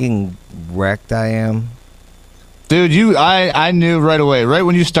fucking wrecked I am? Dude, I knew right away. Right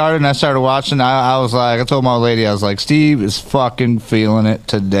when you started and I started watching, I was like, I told my lady, I was like, Steve is fucking feeling it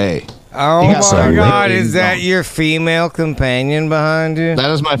today. Oh You got my some God! ladies Is that on. your female companion behind you? That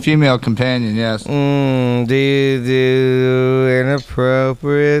is my female companion. Yes. Do you do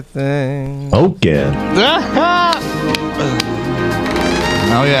inappropriate things? Okay.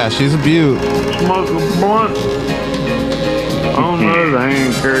 Oh yeah, she's a beaut. Smoke a blunt. Oh no, they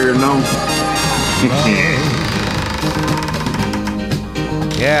ain't carrying no.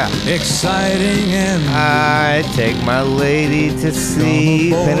 Yeah. Exciting and I take my lady to see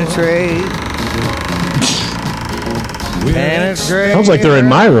penetrate. Penetrate. Sounds like they're in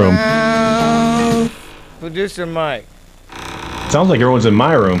my room. Producer Mike. Sounds like everyone's in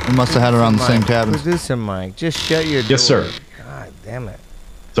my room. We must have had her on the same cabin. Producer Mike, just shut your door. Yes, sir. God damn it.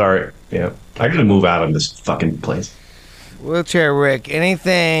 Sorry. Yeah. I gotta move out of this fucking place. Wheelchair Rick,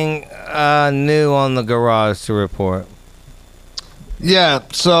 anything new on the garage to report? Yeah,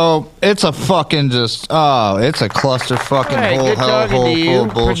 so it's a fucking it's a cluster fucking Hey, whole good hellhole talking to you. full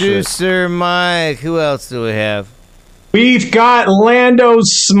of bullshit. Producer Mike, who else do we have? We've got Lando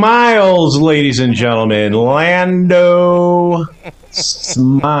Smiles, ladies and gentlemen. Lando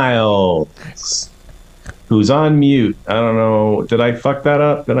Smiles. Who's on mute. I don't know. Did I fuck that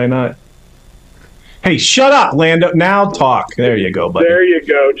up? Did I not? Hey, shut up, Lando. Now talk. There you go, buddy. There you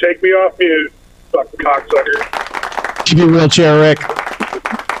go. Take me off mute, fucking cocksucker. Should be wheelchair, Rick.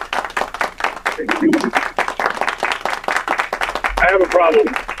 I have a problem.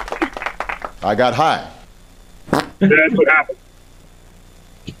 I got high. That's what happened.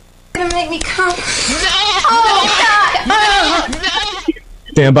 Gonna make me come. Oh, God!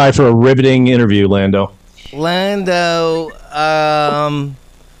 Stand by for a riveting interview, Lando. Lando,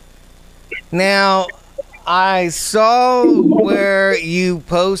 now I saw where you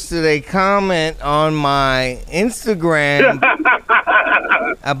posted a comment on my Instagram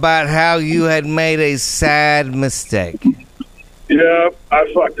about how you had made a sad mistake. Yeah,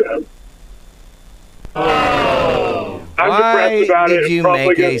 I fucked up. I'm Why depressed about did it. you Probably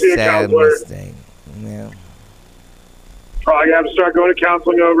make gonna a see a sad counselor. mistake? Yeah. Probably gonna have to start going to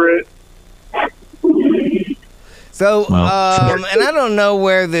counseling over it. So, and I don't know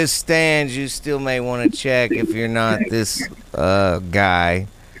where this stands. You still may want to check if you're not this guy.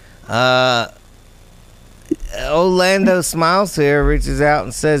 Orlando Smiles here reaches out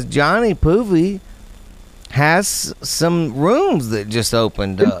and says Johnny Poovy has some rooms that just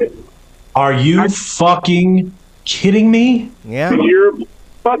opened up. Are you fucking kidding me? Yeah. You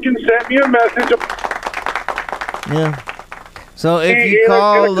fucking sent me a message. Yeah. So if Hey, you in a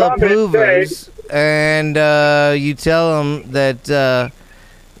call the comment, Poovers and you tell them that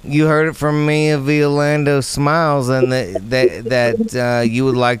you heard it from me via Lando Smiles and that you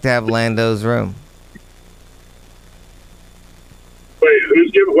would like to have Lando's room. Wait,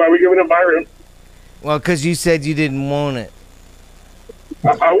 why are we giving him my room? Well, because you said you didn't want it.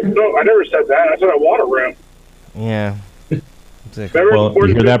 No, I never said that. I said I want a room. Yeah. Well,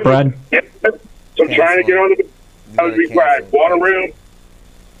 you hear that, Brad? So I'm trying to get on the. I would be quiet. Want a room?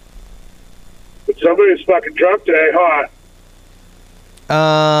 But somebody's fucking drunk today, huh?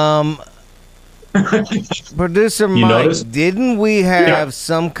 Producer You Mike, noticed? didn't we have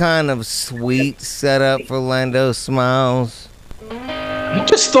some kind of suite set up for Lando Smiles? I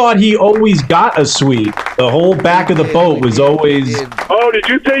just thought he always got a suite. The whole back of the boat was always Oh, did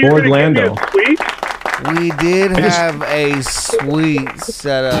you say you're Lord going to give Lando. me a suite? We did have a suite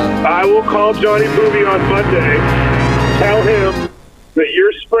set up. I will call Johnny Booby on Monday. Tell him that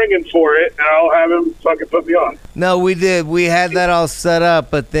you're springing for it, and I'll have him fucking put me on. No, we did. We had that all set up,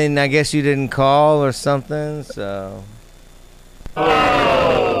 but then I guess you didn't call or something, so. That's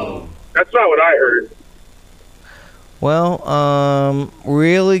not what I heard. Well,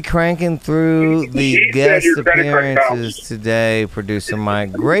 really cranking through the He said guest your credit card appearances today, Producer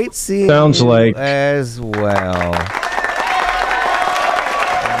Mike. Great seeing Sounds you like- as well.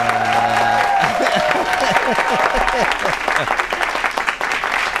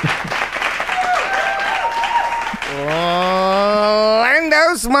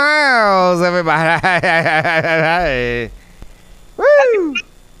 Orlando Smiles, everybody. Woo!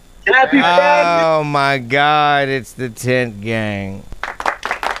 Happy Oh my God, it's the Tent Gang.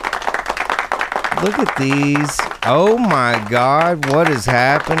 Look at these. Oh my God, what is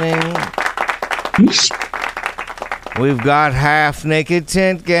happening? We've got Half Naked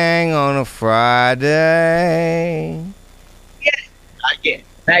Tent Gang on a Friday. Not yet.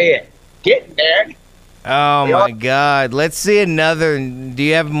 Not yet. Getting there. Oh my God, let's see another. Do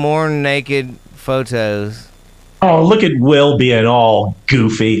you have more naked photos? Oh, look at Will being all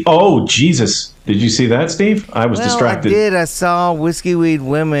goofy. Oh, Jesus. Did you see that, Steve? I was distracted. I did. I saw Whiskey Weed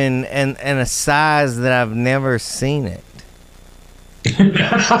Women and a size that I've never seen it.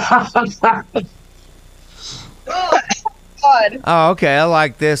 God. Oh, okay. I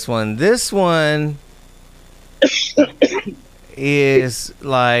like this one. This one is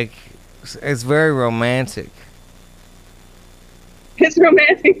like, it's very romantic. It's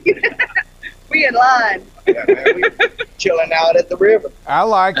romantic. We in line. Yeah, man, we chilling out at the river. I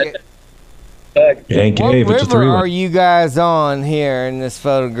like it. Ain't What gay if it's a river three-way. are you guys on here in this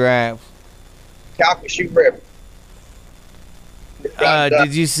photograph? Calcasieu River.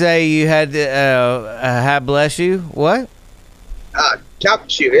 Did you say you had to, God bless you? What?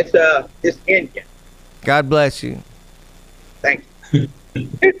 Calcasieu. It's Indian. God bless you. Thank you.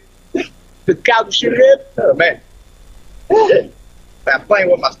 The Calcasieu River. Oh man. I'm playing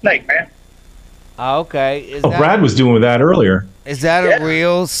with my snake, man. Okay. Is Brad was doing that earlier. Is that a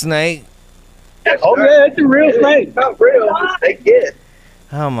real snake? Oh yeah, it's a real snake. Not real. They get it.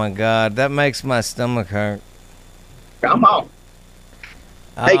 Oh my God, that makes my stomach hurt. Come on.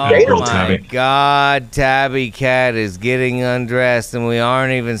 Hey, Gator. my God, Tabby Cat is getting undressed, and we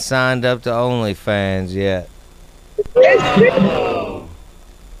aren't even signed up to OnlyFans yet.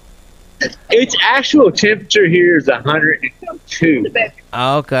 Its actual temperature here is 102.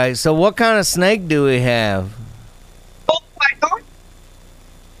 Okay, so what kind of snake do we have? Oh my God.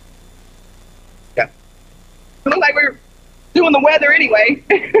 Yeah. Looks like we're doing the weather anyway.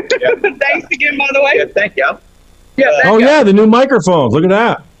 Thanks again, by the way. Yeah, thank you. Yeah. Oh yeah, the new microphones. Look at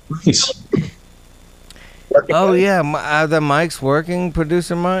that. Nice. Oh yeah, are the mics working,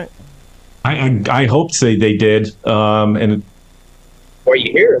 producer Mike? I hope they did. And Or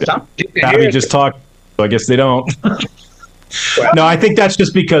you hear something. Tabby just talked. So I guess they don't. No, I think that's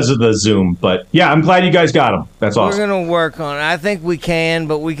just because of the Zoom. But yeah, I'm glad you guys got them. That's awesome. We're gonna work on it. I think we can,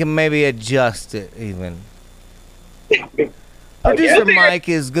 but we can maybe adjust it even. Producer Mike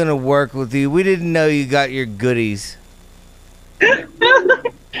is gonna work with you. We didn't know you got your goodies.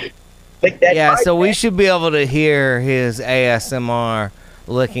 Yeah, so we should be able to hear his ASMR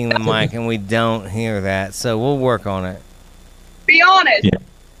licking the mic, and we don't hear that. So we'll work on it. Be honest. Yeah.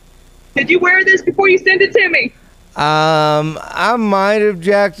 Did you wear this before you sent it to me? I might have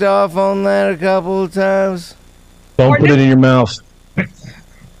jacked off on that a couple of times. Don't put it in your mouth.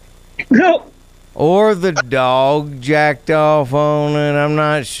 No. Or the dog jacked off on it. I'm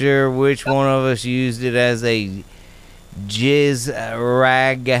not sure which one of us used it as a jizz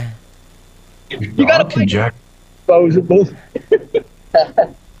rag. You got to jack. Disposable.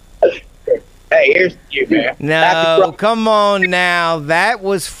 Hey, here's you, man. No, come on now. That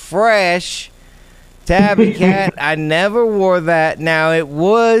was fresh. Tabby Cat, I never wore that. Now, it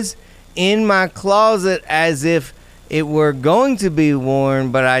was in my closet as if it were going to be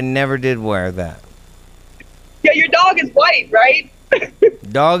worn, but I never did wear that. Yeah, your dog is white, right?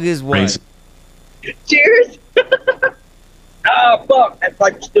 Dog is white. Cheers. Oh, fuck. That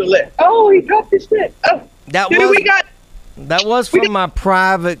pipe's still lit. Oh, he dropped his shit. Oh, That dude, was we got. that was from my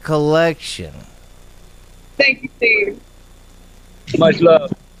private collection. Thank you, Steve. Much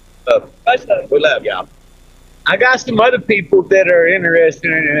love. Much love. We love y'all. I got some other people that are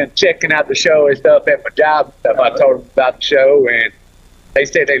interested in checking out the show and stuff at my job and stuff. I told them about the show, and they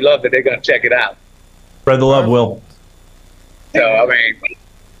said they loved it. They're going to check it out. Spread the love, Will. So, I mean,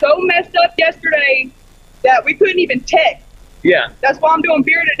 So messed up yesterday that we couldn't even text. yeah. That's why I'm doing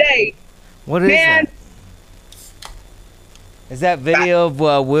beer today. What is Man, that? Is that video of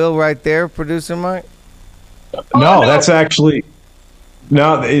Will right there, producer Mike? No, that's actually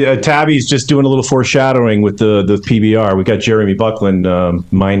Tabby's just doing a little foreshadowing with the PBR. We got Jeremy Buckland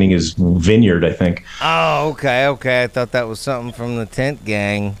mining his vineyard, I think. Oh, okay. I thought that was something from the tent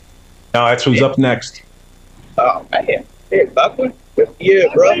gang. No, that's who's up next. Oh, man. Hey, Buckland. Good for you,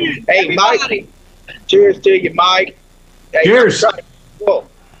 bro. Hey, Mike. Cheers to you, Mike. Hey, Cheers. Whoa.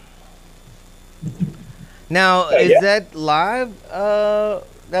 Now, is that live?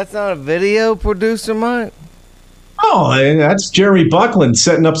 That's not a video, producer Mike? Oh, that's Jeremy Buckland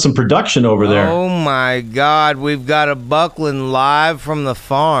setting up some production over there. Oh my God, we've got a Buckland live from the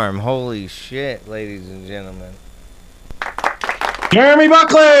farm. Holy shit, ladies and gentlemen. Jeremy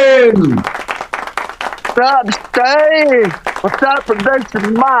Buckland! What's up, Steve? What's up,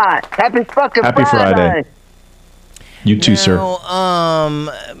 producer Mike? Happy fucking Happy Friday. You too, sir.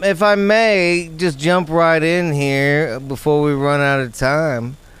 If I may, just jump right in here before we run out of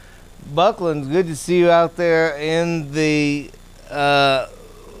time. Buckland's good to see you out there in the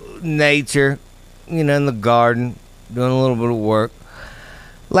nature, in the garden, doing a little bit of work.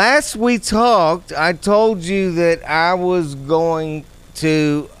 Last we talked, I told you that I was going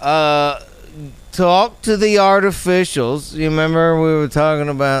to talk to the artificials. You remember we were talking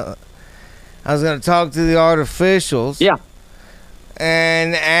about I was going to talk to the artificials. Yeah.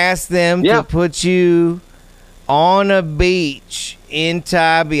 and ask them to put you on a beach in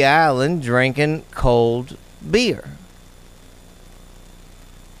Tybee Island drinking cold beer.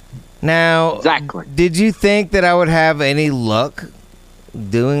 Now, did you think that I would have any luck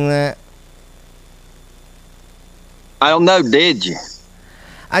doing that? I don't know, did you?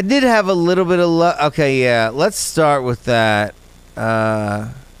 I did have a little bit of luck. Okay, yeah, let's start with that.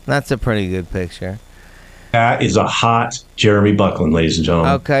 That's a pretty good picture. That is a hot Jeremy Buckland, ladies and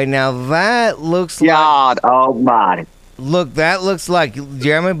gentlemen. Okay, now that looks like... God almighty. Look, that looks like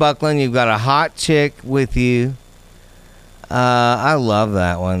Jeremy Buckland. You've got a hot chick with you. I love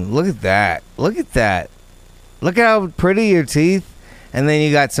that one. Look at that. Look at that. Look at how pretty your teeth. And then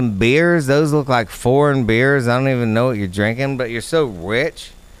you got some beers. Those look like foreign beers. I don't even know what you're drinking, but you're so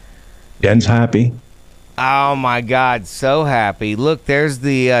rich. Jen's happy. Oh, my God. So happy. Look, there's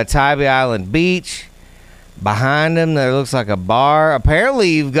the Tybee Island Beach. Behind him, there looks like a bar. Apparently,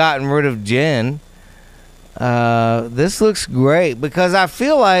 you've gotten rid of Jen. This looks great because I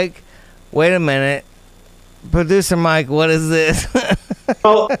feel like... Wait a minute. Producer Mike, what is this?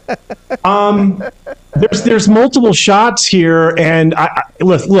 Well, there's multiple shots here, and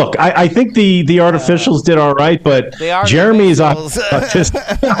I think the artificials did all right, but Jeremy's Wait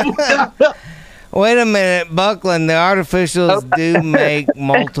a minute, Buckland. The artificials do make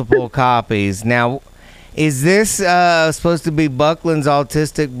multiple copies. Now, is this supposed to be Buckland's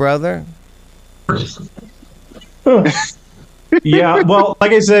autistic brother? Yeah, well,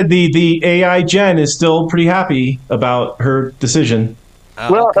 like I said, the AI Jen is still pretty happy about her decision.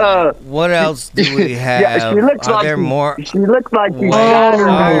 Well, what else do we have? Yeah, she looks Are like there more? She looks like you.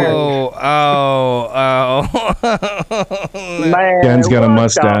 Oh, Man, Jen's got a what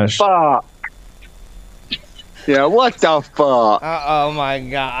mustache. the fuck? Yeah, what the fuck? Oh my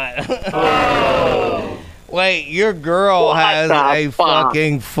God. Wait, your girl has a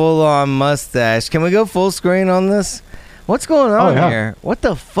fucking full-on mustache. Can we go full screen on this? What's going on here? What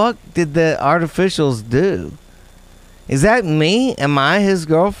the fuck did the artificials do? Is that me? Am I his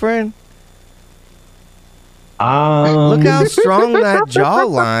girlfriend? Look how strong that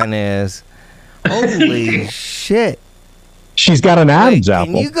jawline is. Holy shit. She's got an Adam's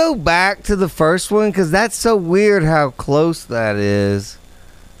apple. Can you go back to the first one? Because that's so weird how close that is.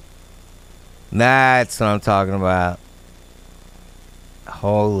 That's what I'm talking about.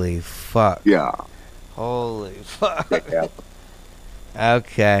 Holy fuck. Yeah. Holy fuck.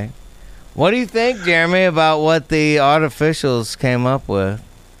 Okay. What do you think, Jeremy, about what the artificials came up with?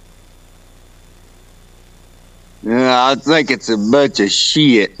 Yeah, I think it's a bunch of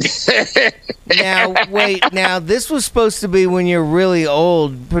shit. Now, wait. Now, this was supposed to be when you're really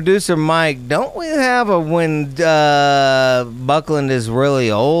old. Producer Mike, don't we have a when Buckland is really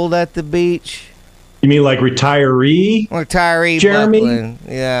old at the beach? You mean like retiree? Retiree Jeremy? Buckland,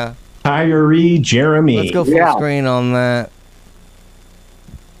 yeah. Retiree Jeremy. Let's go full screen on that.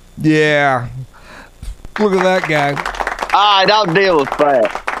 Yeah. Look at that guy. All right, I'll deal with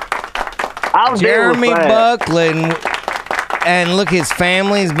that. Jeremy Buckland, and look, his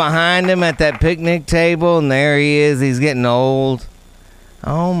family's behind him at that picnic table, and there he is. He's getting old.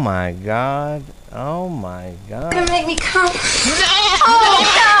 Oh my God! Oh my God! You're gonna make me come.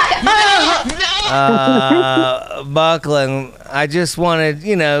 Buckland, I just wanted,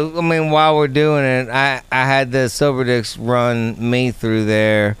 while we're doing it, I had the Sober Dicks run me through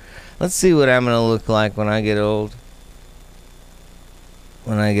there. Let's see what I'm gonna look like when I get old.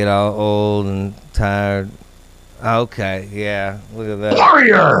 When I get all old and tired. Okay, yeah, look at that.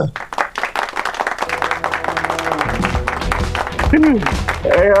 Warrior!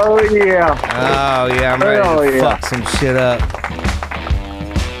 Hell yeah. Oh, yeah, I'm ready to fuck some shit up.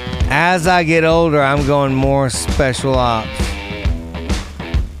 As I get older, I'm going more special ops.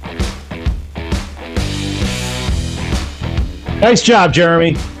 Nice job,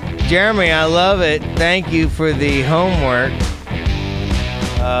 Jeremy. Jeremy, I love it. Thank you for the homework.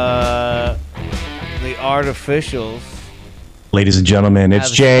 The artificials. Ladies and gentlemen,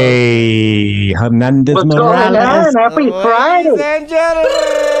 it's Jay Hernandez What's going on? Happy Friday. Ladies and gentlemen,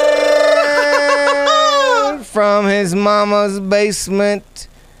 from his mama's basement.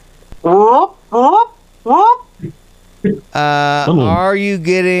 Whoop, whoop, whoop. Are you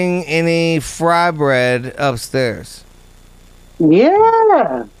getting any fry bread upstairs?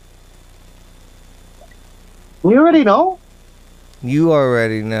 Yeah. You already know. You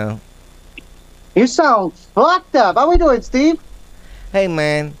already know. You sound fucked up. How we doing, Steve? Hey,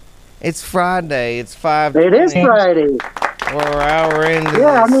 man. It's Friday. It's 5. It is Friday. We're an hour into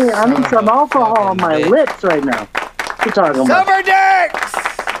Yeah, this I need some alcohol on my lips right now. What you talking about? Sober Dicks!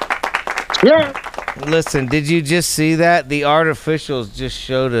 Yeah. Listen, did you just see that? The artificials just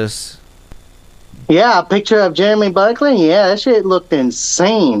showed us. Yeah, a picture of Jeremy Buckland. Yeah, that shit looked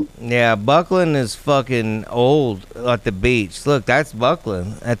insane. Yeah, Buckland is fucking old at the beach. Look, that's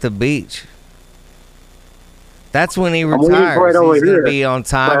Buckland at the beach. That's when he retires. He's going to be on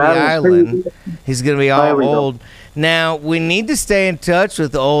Tybee Island. He's going to be all old. Now, we need to stay in touch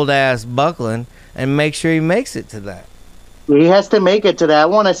with old-ass Buckland and make sure he makes it to that. He has to make it to that. I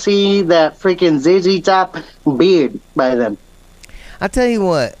want to see that freaking ZZ Top beard by them. I tell you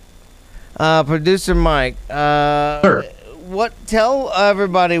what, producer Mike, Sure. Tell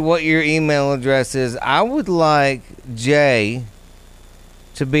everybody what your email address is. I would like Jay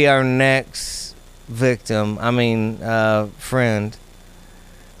to be our next victim. Friend.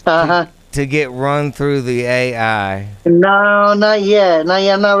 To get run through the AI. No, not yet.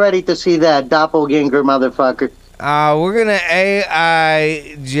 I'm not ready to see that doppelganger motherfucker. We're gonna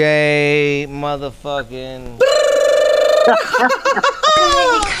AI J motherfucking.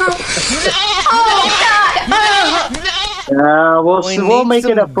 We'll make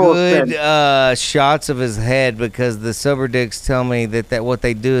it a full good shots of his head, because the sober dicks tell me that what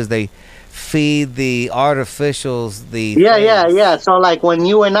they do is they feed the artificials the yeah. So like when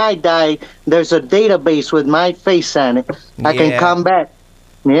you and I die, there's a database with my face on it. I can come back.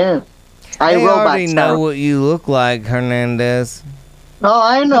 Yeah. I already know what you look like, Hernandez. Oh,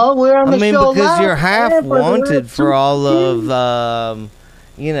 I know. We're on the show because live. You're half wanted for all of,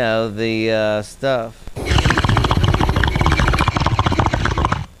 the stuff.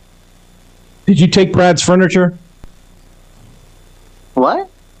 Did you take Brad's furniture? What?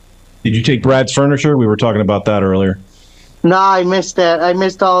 Did you take Brad's furniture? We were talking about that earlier. No, I missed that. I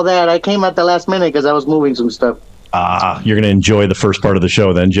missed all that. I came at the last minute because I was moving some stuff. You're going to enjoy the first part of the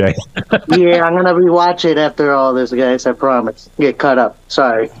show then, Jay. Yeah, I'm going to rewatch it after all this, guys. I promise. Get caught up.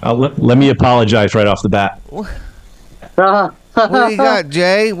 Sorry. Let me apologize right off the bat. What do you got,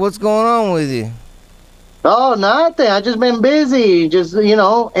 Jay? What's going on with you? Oh, nothing. I just been busy. Just,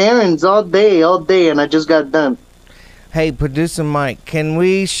 errands all day, and I just got done. Hey, producer Mike, can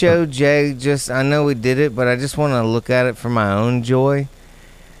we show Jay I know we did it, but I just want to look at it for my own joy.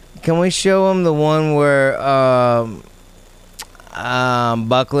 Can we show him the one where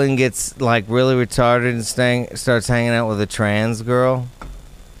Buckland gets like really retarded and starts hanging out with a trans girl?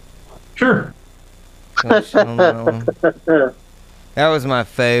 Sure. That was my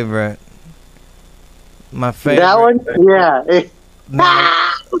favorite. My favorite. That one? Yeah.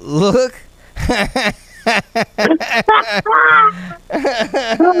 Now, look. That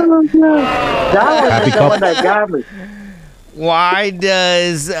was the one that got me. Why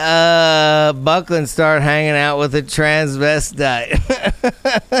does Buckland start hanging out with a transvestite?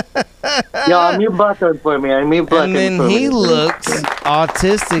 Yo, mute Buckland for me. And then he looks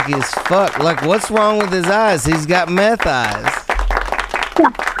autistic as fuck. Like, what's wrong with his eyes? He's got meth eyes.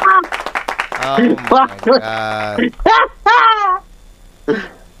 Oh my god.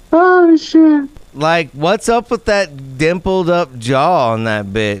 Oh shit. Like, what's up with that dimpled up jaw on that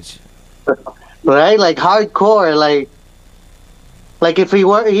bitch? Right? Like hardcore, like if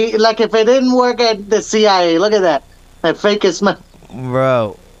if it didn't work at the CIA, look at that. That fake smile.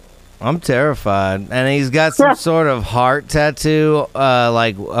 Bro, I'm terrified. And he's got some sort of heart tattoo,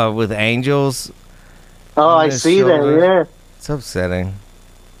 with angels. Oh, I see shoulder. That, yeah. It's upsetting.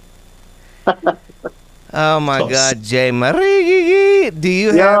 Oh my God, Jay Marie, do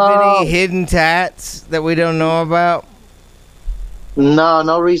you have any hidden tats that we don't know about?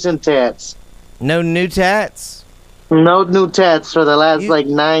 No recent tats. No new tats? No new tats for the last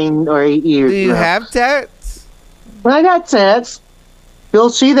 9 or 8 years. Do you have tats? I got tats. You'll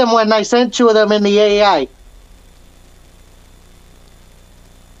see them when I sent you them in the AI.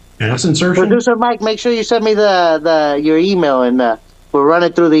 Ass insertion? Producer Mike, make sure you send me your email and we'll run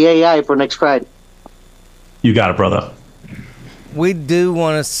it through the AI for next Friday. You got it, brother. We do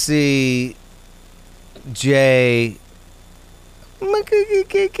want to see Jay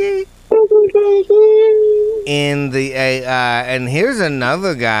in the AI. And here's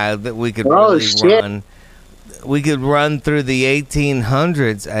another guy that we could run. We could run through the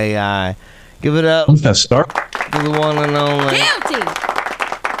 1800s AI. Give it up. Who's that star? To the one and only. Guilty!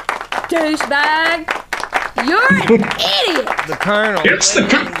 Douchebag! You're an idiot! The Colonel. It's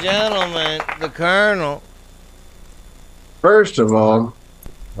ladies and gentlemen, the Colonel. First of all,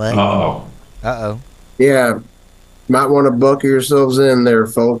 what? Uh-oh. Yeah, might want to buckle yourselves in there,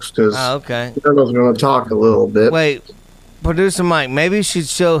 folks, because okay. Colonel's going to talk a little bit. Wait, producer Mike, maybe you should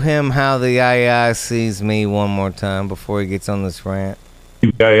show him how the AI sees me one more time before he gets on this rant.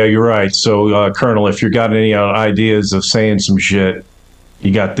 Yeah, you're right. So, Colonel, if you got any ideas of saying some shit,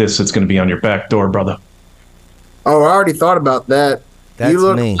 You got this. It's going to be on your back door, brother. Oh, I already thought about that. That's you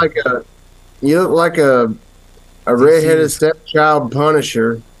look me. like a redheaded stepchild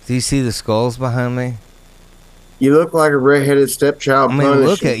Punisher. Do you see the skulls behind me? You look like a redheaded stepchild Punisher.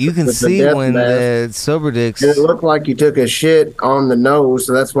 Look at you can with the see death when mask. the sober dicks. And it looked like you took a shit on the nose,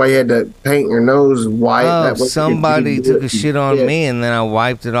 so that's why you had to paint your nose white. Oh, That way somebody you could took a shit on me and then I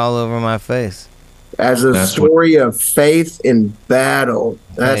wiped it all over my face. As a story of faith in battle.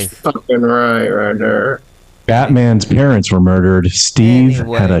 That's fucking right there. Batman's parents were murdered. Steve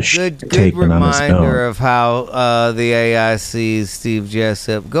had a shit Good taken on his reminder nose. of how the AI sees Steve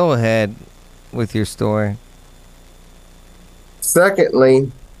Jessup. Go ahead with your story.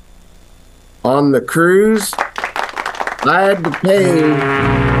 Secondly, on the cruise, I had to pay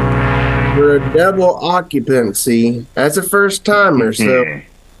for a double occupancy as a first timer. So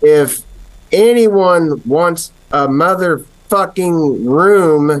if anyone wants a motherfucking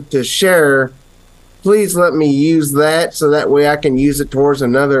room to share, please let me use that so that way I can use it towards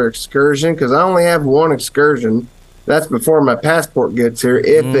another excursion, because I only have one excursion. That's before my passport gets here,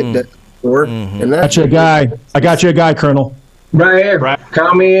 if it doesn't work. And that's I got you a guy, Colonel. Right here.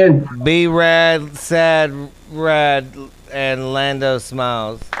 Call me in. Be rad, sad, rad, and Lando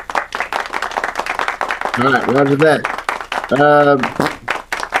smiles. All right, roger that.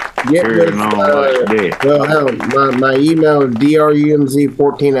 Get with, well, hell, my email is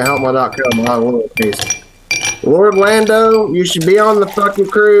drumz14@hotmail.com. Lord Lando, you should be on the fucking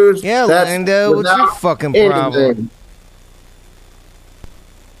cruise. Yeah, That's Lando, what's your without fucking anything. problem?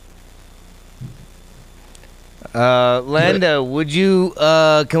 Lando, would you,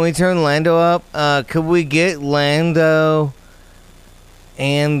 can we turn Lando up? Could we get Lando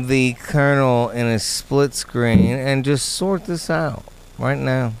and the Colonel in a split screen and just sort this out right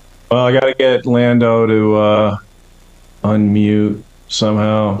now? Well, I got to get Lando to unmute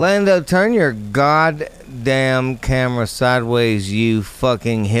somehow. Lando, turn your goddamn camera sideways, you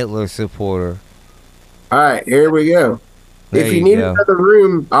fucking Hitler supporter. All right, here we go. There If you you need go. another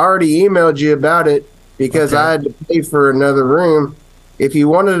room, I already emailed you about it because I had to pay for another room. If you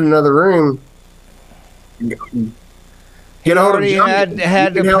wanted another room, get a hold of already Johnny. had He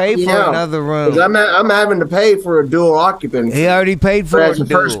to can help pay me for out. another room. 'Cause I'm having to pay for a dual occupancy. He already paid for as a a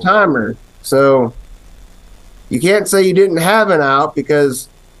first dual. timer. So you can't say you didn't have an out because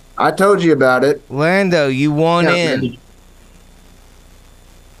I told you about it. Lando, you want in.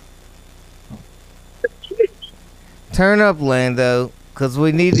 Turn up, Lando, because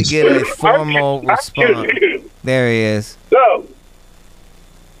we need to get a formal response. There he is. So,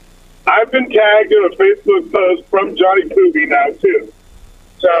 I've been tagged in a Facebook post from Johnny Poopy now, too.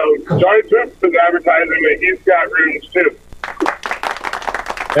 So, Johnny Poop is advertising that he's got rooms, too.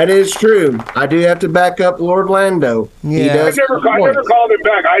 That is true. I do have to back up Lord Lando. He I does. never called him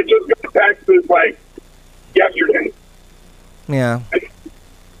back. I just got texted, like, yesterday. Yeah.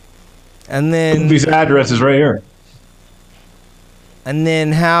 And then His address is right here. And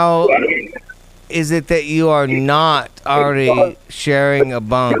then how is it that you are not already sharing a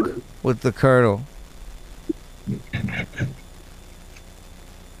bunk with the Colonel?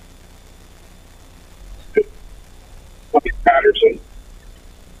 Patterson.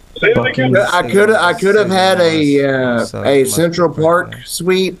 Say that again. I could have had a Central Park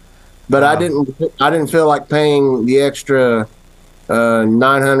suite, but I didn't feel like paying the extra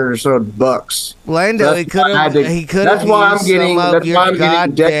 900 or so bucks. Lando, he could have. That's why I'm getting. That's why I'm getting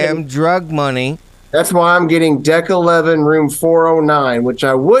goddamn drug money. That's why I'm getting Deck 11, Room 409, which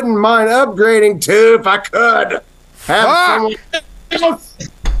I wouldn't mind upgrading to if I could. Have someone else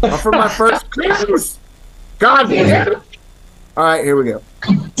for my first cruise. God damn it. All right, here we go.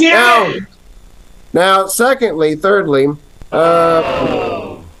 Now, thirdly,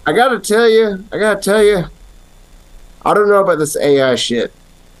 I gotta tell you, I don't know about this AI shit.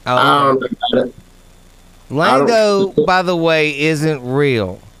 I don't know about it. Lando, by the way, isn't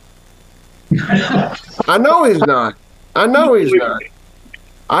real. I know he's not. I know.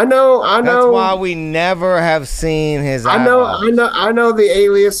 That's why we never have seen his I know the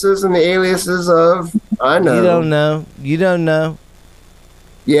aliases and the aliases of. I know. You don't know.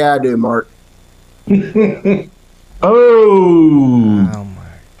 Yeah, I do, Mark. Oh my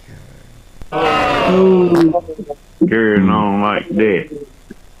god. Carrying on like that.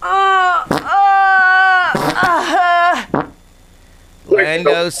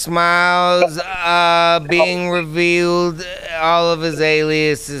 Lando smiles, being revealed all of his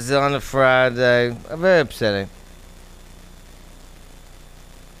aliases on a Friday. Very upsetting.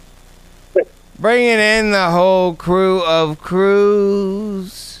 Bringing in the whole crew of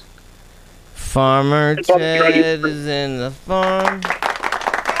crews. Farmer Ted is in the farm.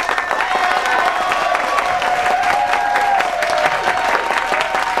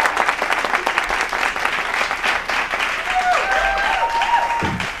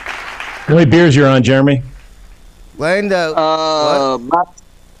 How many beers you're on, Jeremy? Lando. About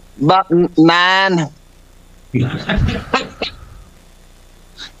 9.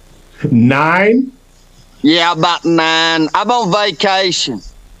 9? Yeah, about 9. I'm on vacation.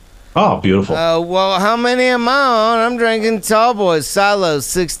 Oh, beautiful. Well, how many am I on? I'm drinking Tall Boys, Silos,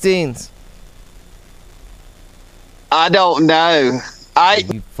 16s. I don't know.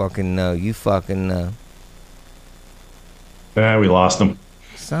 You fucking know. You fucking know. We lost him.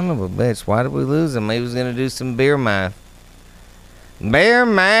 Son of a bitch. Why did we lose him? He was going to do some beer math. Beer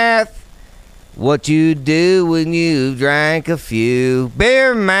math. What you do when you drank a few.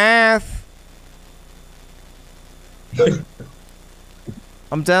 Beer math.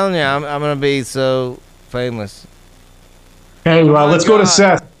 I'm telling you, I'm going to be so famous. Hey, well, let's go to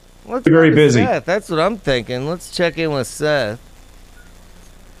Seth. Let's Very go to busy. Seth. That's what I'm thinking. Let's check in with Seth.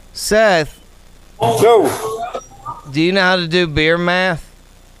 Seth. Go. Do you know how to do beer math?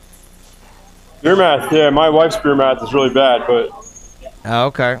 Beer math, yeah. My wife's beer math is really bad, but Oh,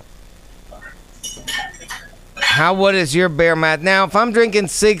 okay. What is your beer math? Now, if I'm drinking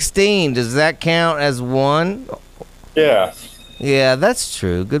 16, does that count as 1? yeah. Yeah, that's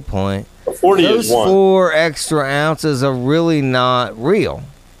true. Good point. 40 Those is 1. 4 extra ounces are really not real.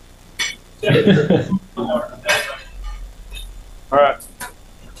 All right.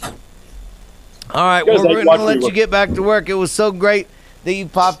 All right, You guys we're like going to let lucky you get back to work. It was so great that you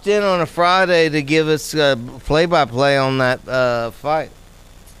popped in on a Friday to give us play-by-play on that fight.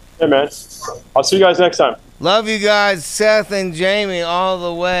 Hey, man. I'll see you guys next time. Love you guys, Seth and Jamie, all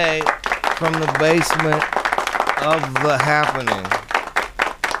the way from the basement of the happening.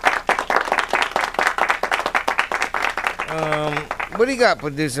 What do you got,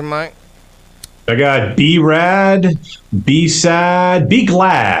 producer Mike? I got be rad, be sad, be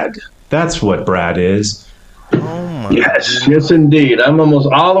glad. That's what Brad is. Yes, indeed. I'm almost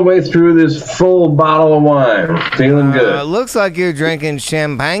all the way through this full bottle of wine. Feeling good. Looks like you're drinking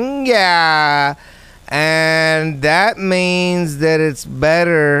champagne. Yeah. And that means that it's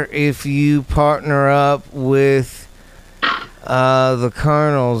better if you partner up with the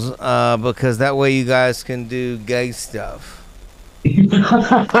Colonels because that way you guys can do gay stuff.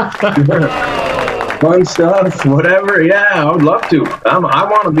 Fun stuff, whatever. Yeah, I would love to. I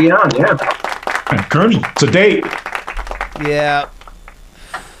want to be on. Yeah. Colonel, it's a date. Yeah.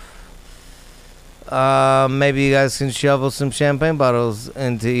 Maybe you guys can shovel some champagne bottles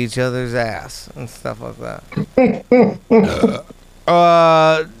into each other's ass and stuff like that.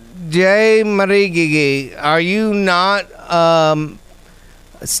 Jay Marigigi, are you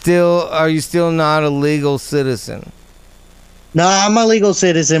still not a legal citizen? No, I'm a legal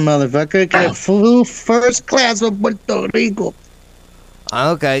citizen, motherfucker. I flew first class with Puerto Rico.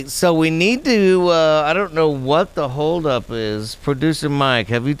 Okay, so we need to, I don't know what the holdup is. Producer Mike,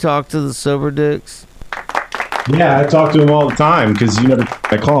 have you talked to the sober dicks? Yeah, I talk to him all the time because you never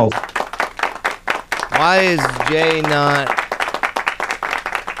I called. Why is Jay not?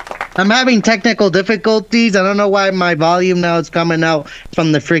 I'm having technical difficulties. I don't know why my volume now is coming out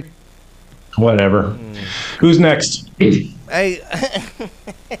from the freak. Whatever. Who's next? Hey.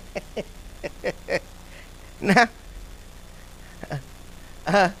 Now.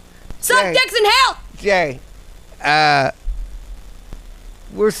 Suck dicks in hell! Jay,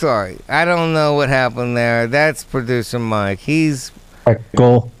 we're sorry. I don't know what happened there. That's producer Mike.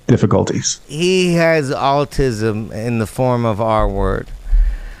 Technical difficulties. He has autism in the form of R word.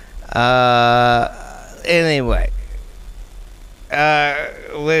 Anyway.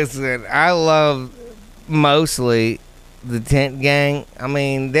 Listen, I love mostly the Tent Gang. I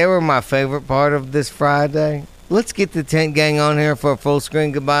mean, they were my favorite part of this Friday. Let's get the Tent Gang on here for a full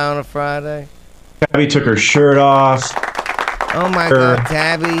screen goodbye on a Friday. Tabby took her shirt off. Oh my God,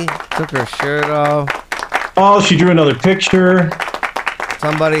 Tabby took her shirt off. Oh, she drew another picture.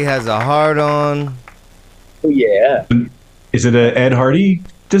 Somebody has a heart on. Oh, yeah. Is it a Ed Hardy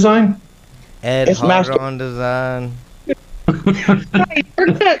design? Ed heart on design. We're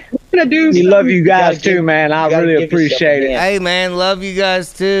gonna do. We love you guys too, man. I really appreciate it. Hey, man, love you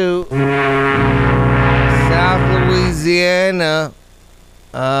guys too. South Louisiana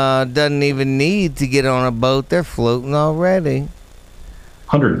doesn't even need to get on a boat. They're floating already.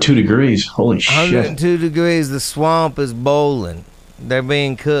 102 degrees. Holy shit. 102 degrees. The swamp is boiling. They're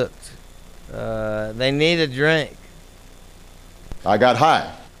being cooked. They need a drink. I got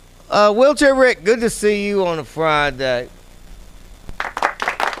high. Wheelchair Rick, good to see you on a Friday.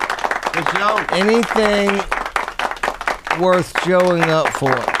 Anything worth showing up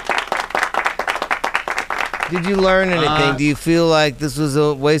for? Did you learn anything? Do you feel like this was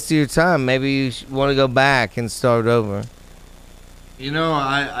a waste of your time? Maybe you want to go back and start over. You know,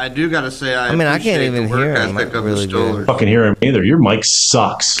 I do got to say, I mean, I can't even hear him. Really good. Fucking hear him either. Your mic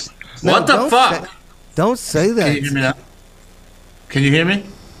sucks. No, What the don't fuck? Don't say that. Can you hear me now? Can you hear me?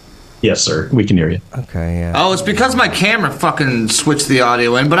 Yes, sir. We can hear you. Okay, yeah. Oh, it's because my camera fucking switched the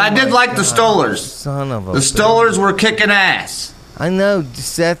audio in, but I did like the Stolers. Son of a... The Stolers were kicking ass. I know,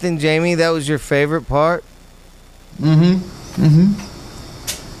 Seth and Jamie, that was your favorite part? Now,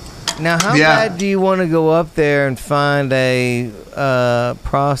 how bad do you want to go up there and find a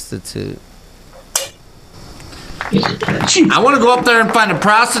prostitute? I want to go up there and find a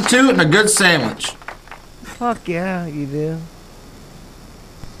prostitute and a good sandwich. Fuck yeah, you do.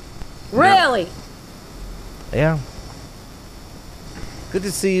 Really? Yeah. Good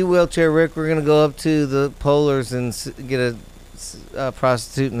to see you, Wheelchair Rick. We're going to go up to the Polars and get a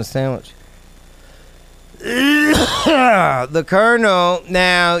prostitute and a sandwich. The Colonel.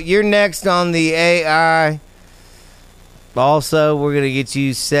 Now, you're next on the AI. Also, we're going to get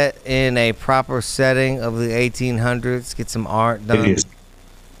you set in a proper setting of the 1800s. Get some art done. It is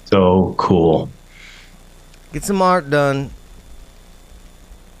so cool. Get some art done.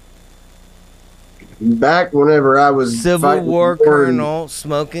 Back whenever I was Civil War colonel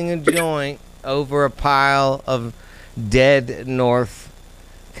smoking a joint over a pile of dead North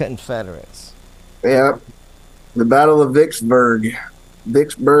Confederates. Yeah, the Battle of Vicksburg.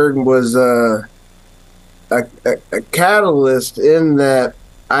 Vicksburg was a catalyst in that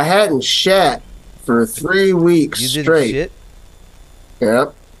I hadn't shat for 3 weeks You didn't straight. shit?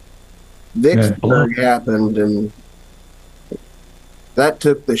 Yep. Vicksburg happened, and that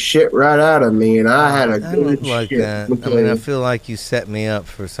took the shit right out of me, and I had a I good don't like shit. that. I mean, I feel like you set me up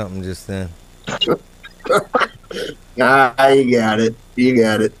for something just then. Ah, you got it. You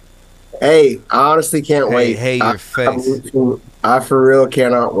got it. Hey, I honestly can't wait. Hey, your face. I for real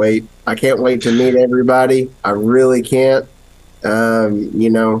cannot wait. I can't wait to meet everybody. I really can't. You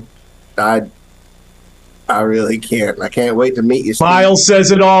know, I really can't. I can't wait to meet you. Steve. Miles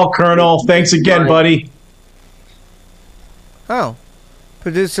says it all, Colonel. Thanks again, buddy. Oh,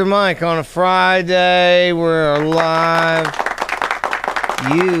 Producer Mike, on a Friday, we're live.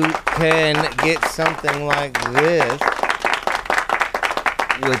 You can get something like this,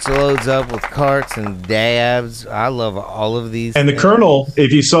 which loads up with carts and dabs. I love all of these. And the Colonel,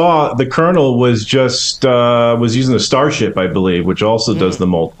 if you saw, the Colonel was just was using the Starship, I believe, which also does the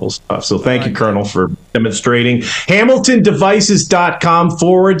multiple stuff. So thank you, Colonel, for demonstrating.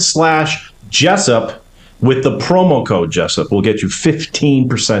 HamiltonDevices.com/Jessup with the promo code Jessup will get you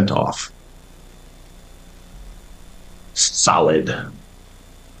 15% off. Solid.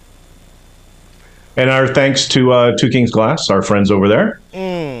 And our thanks to Two Kings Glass, our friends over there.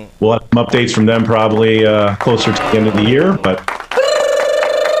 We'll have some updates from them probably closer to the end of the year, but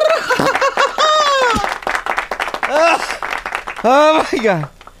Oh my god!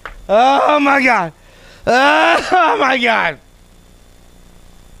 Oh my god! Oh my god!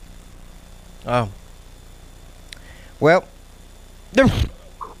 Oh. Well.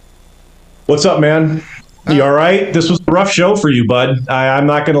 What's up, man? You all right? This was a rough show for you, bud. I'm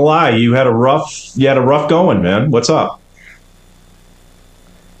not going to lie. You had a rough going, man. What's up?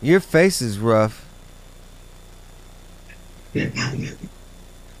 Your face is rough. It's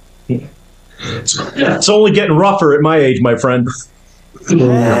only getting rougher at my age, my friend.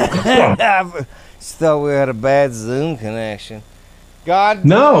 I just thought we had a bad Zoom connection. God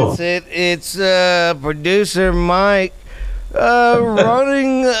bless it. It's producer Mike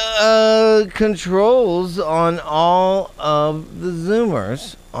running controls on all of the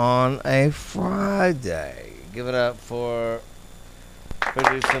Zoomers on a Friday. Give it up for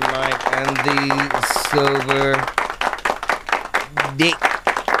producer Mike and the Silver Dick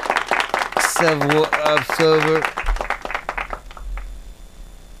Silver.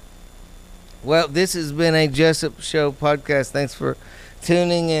 Well, this has been a Jessup Show podcast. Thanks for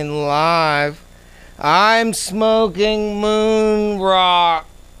tuning in live. I'm smoking moon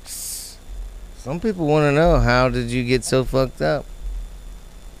rocks. Some people want to know, how did you get so fucked up?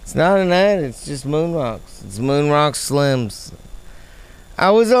 It's not an ad, it's just moon rocks. It's moon rock slims.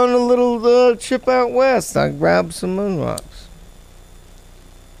 I was on a little trip out west. I grabbed some moon rocks.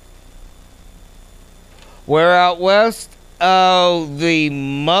 Where out west? Oh, the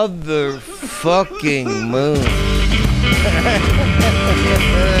motherfucking moon.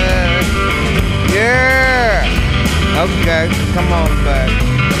 Yeah. Okay, come on back.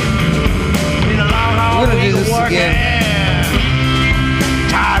 We're gonna do this again.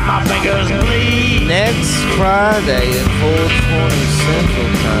 Tied my fingers bleed. Next Friday at 4:20 Central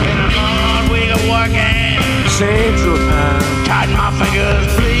Time. Long week of working. Central Time. Tied my fingers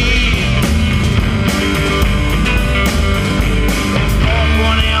bleed.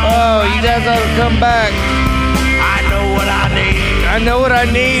 come back. I know what I need. I know what I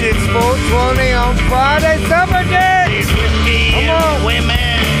need. It's 420 on Friday. Summer day. Come on.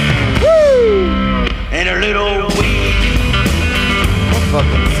 Women. Woo! And a little weed.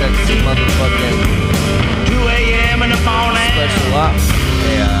 Fucking sexy motherfucking 2 a.m. in the morning. special ops.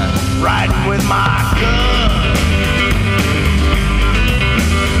 Yeah. Riding with my gun.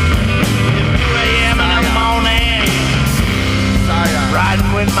 2 a.m. in the morning.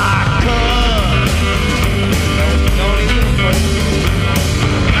 Riding with my gun. Don't even no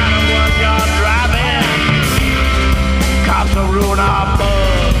matter what y'all driving, cops will ruin our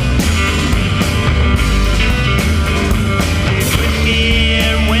bug. It's whiskey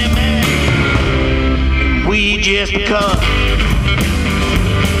and women, we just cut.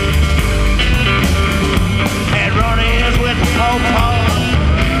 And run-ins with the po-po,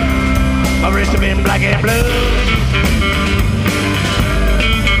 my wrist have been black and blue.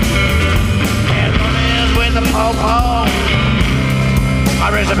 And run-ins with the po-po, my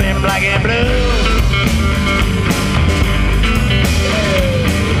wrist have been black and blue.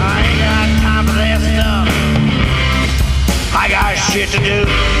 I ain't got time for that stuff. I got shit to do.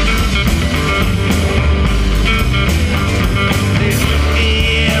 These whiskey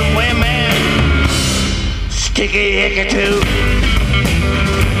and women, sticky icky too.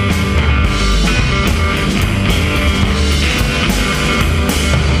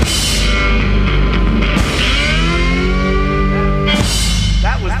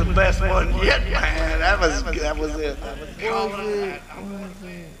 That was the best one yet, man. That was it. What was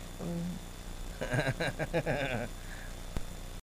it?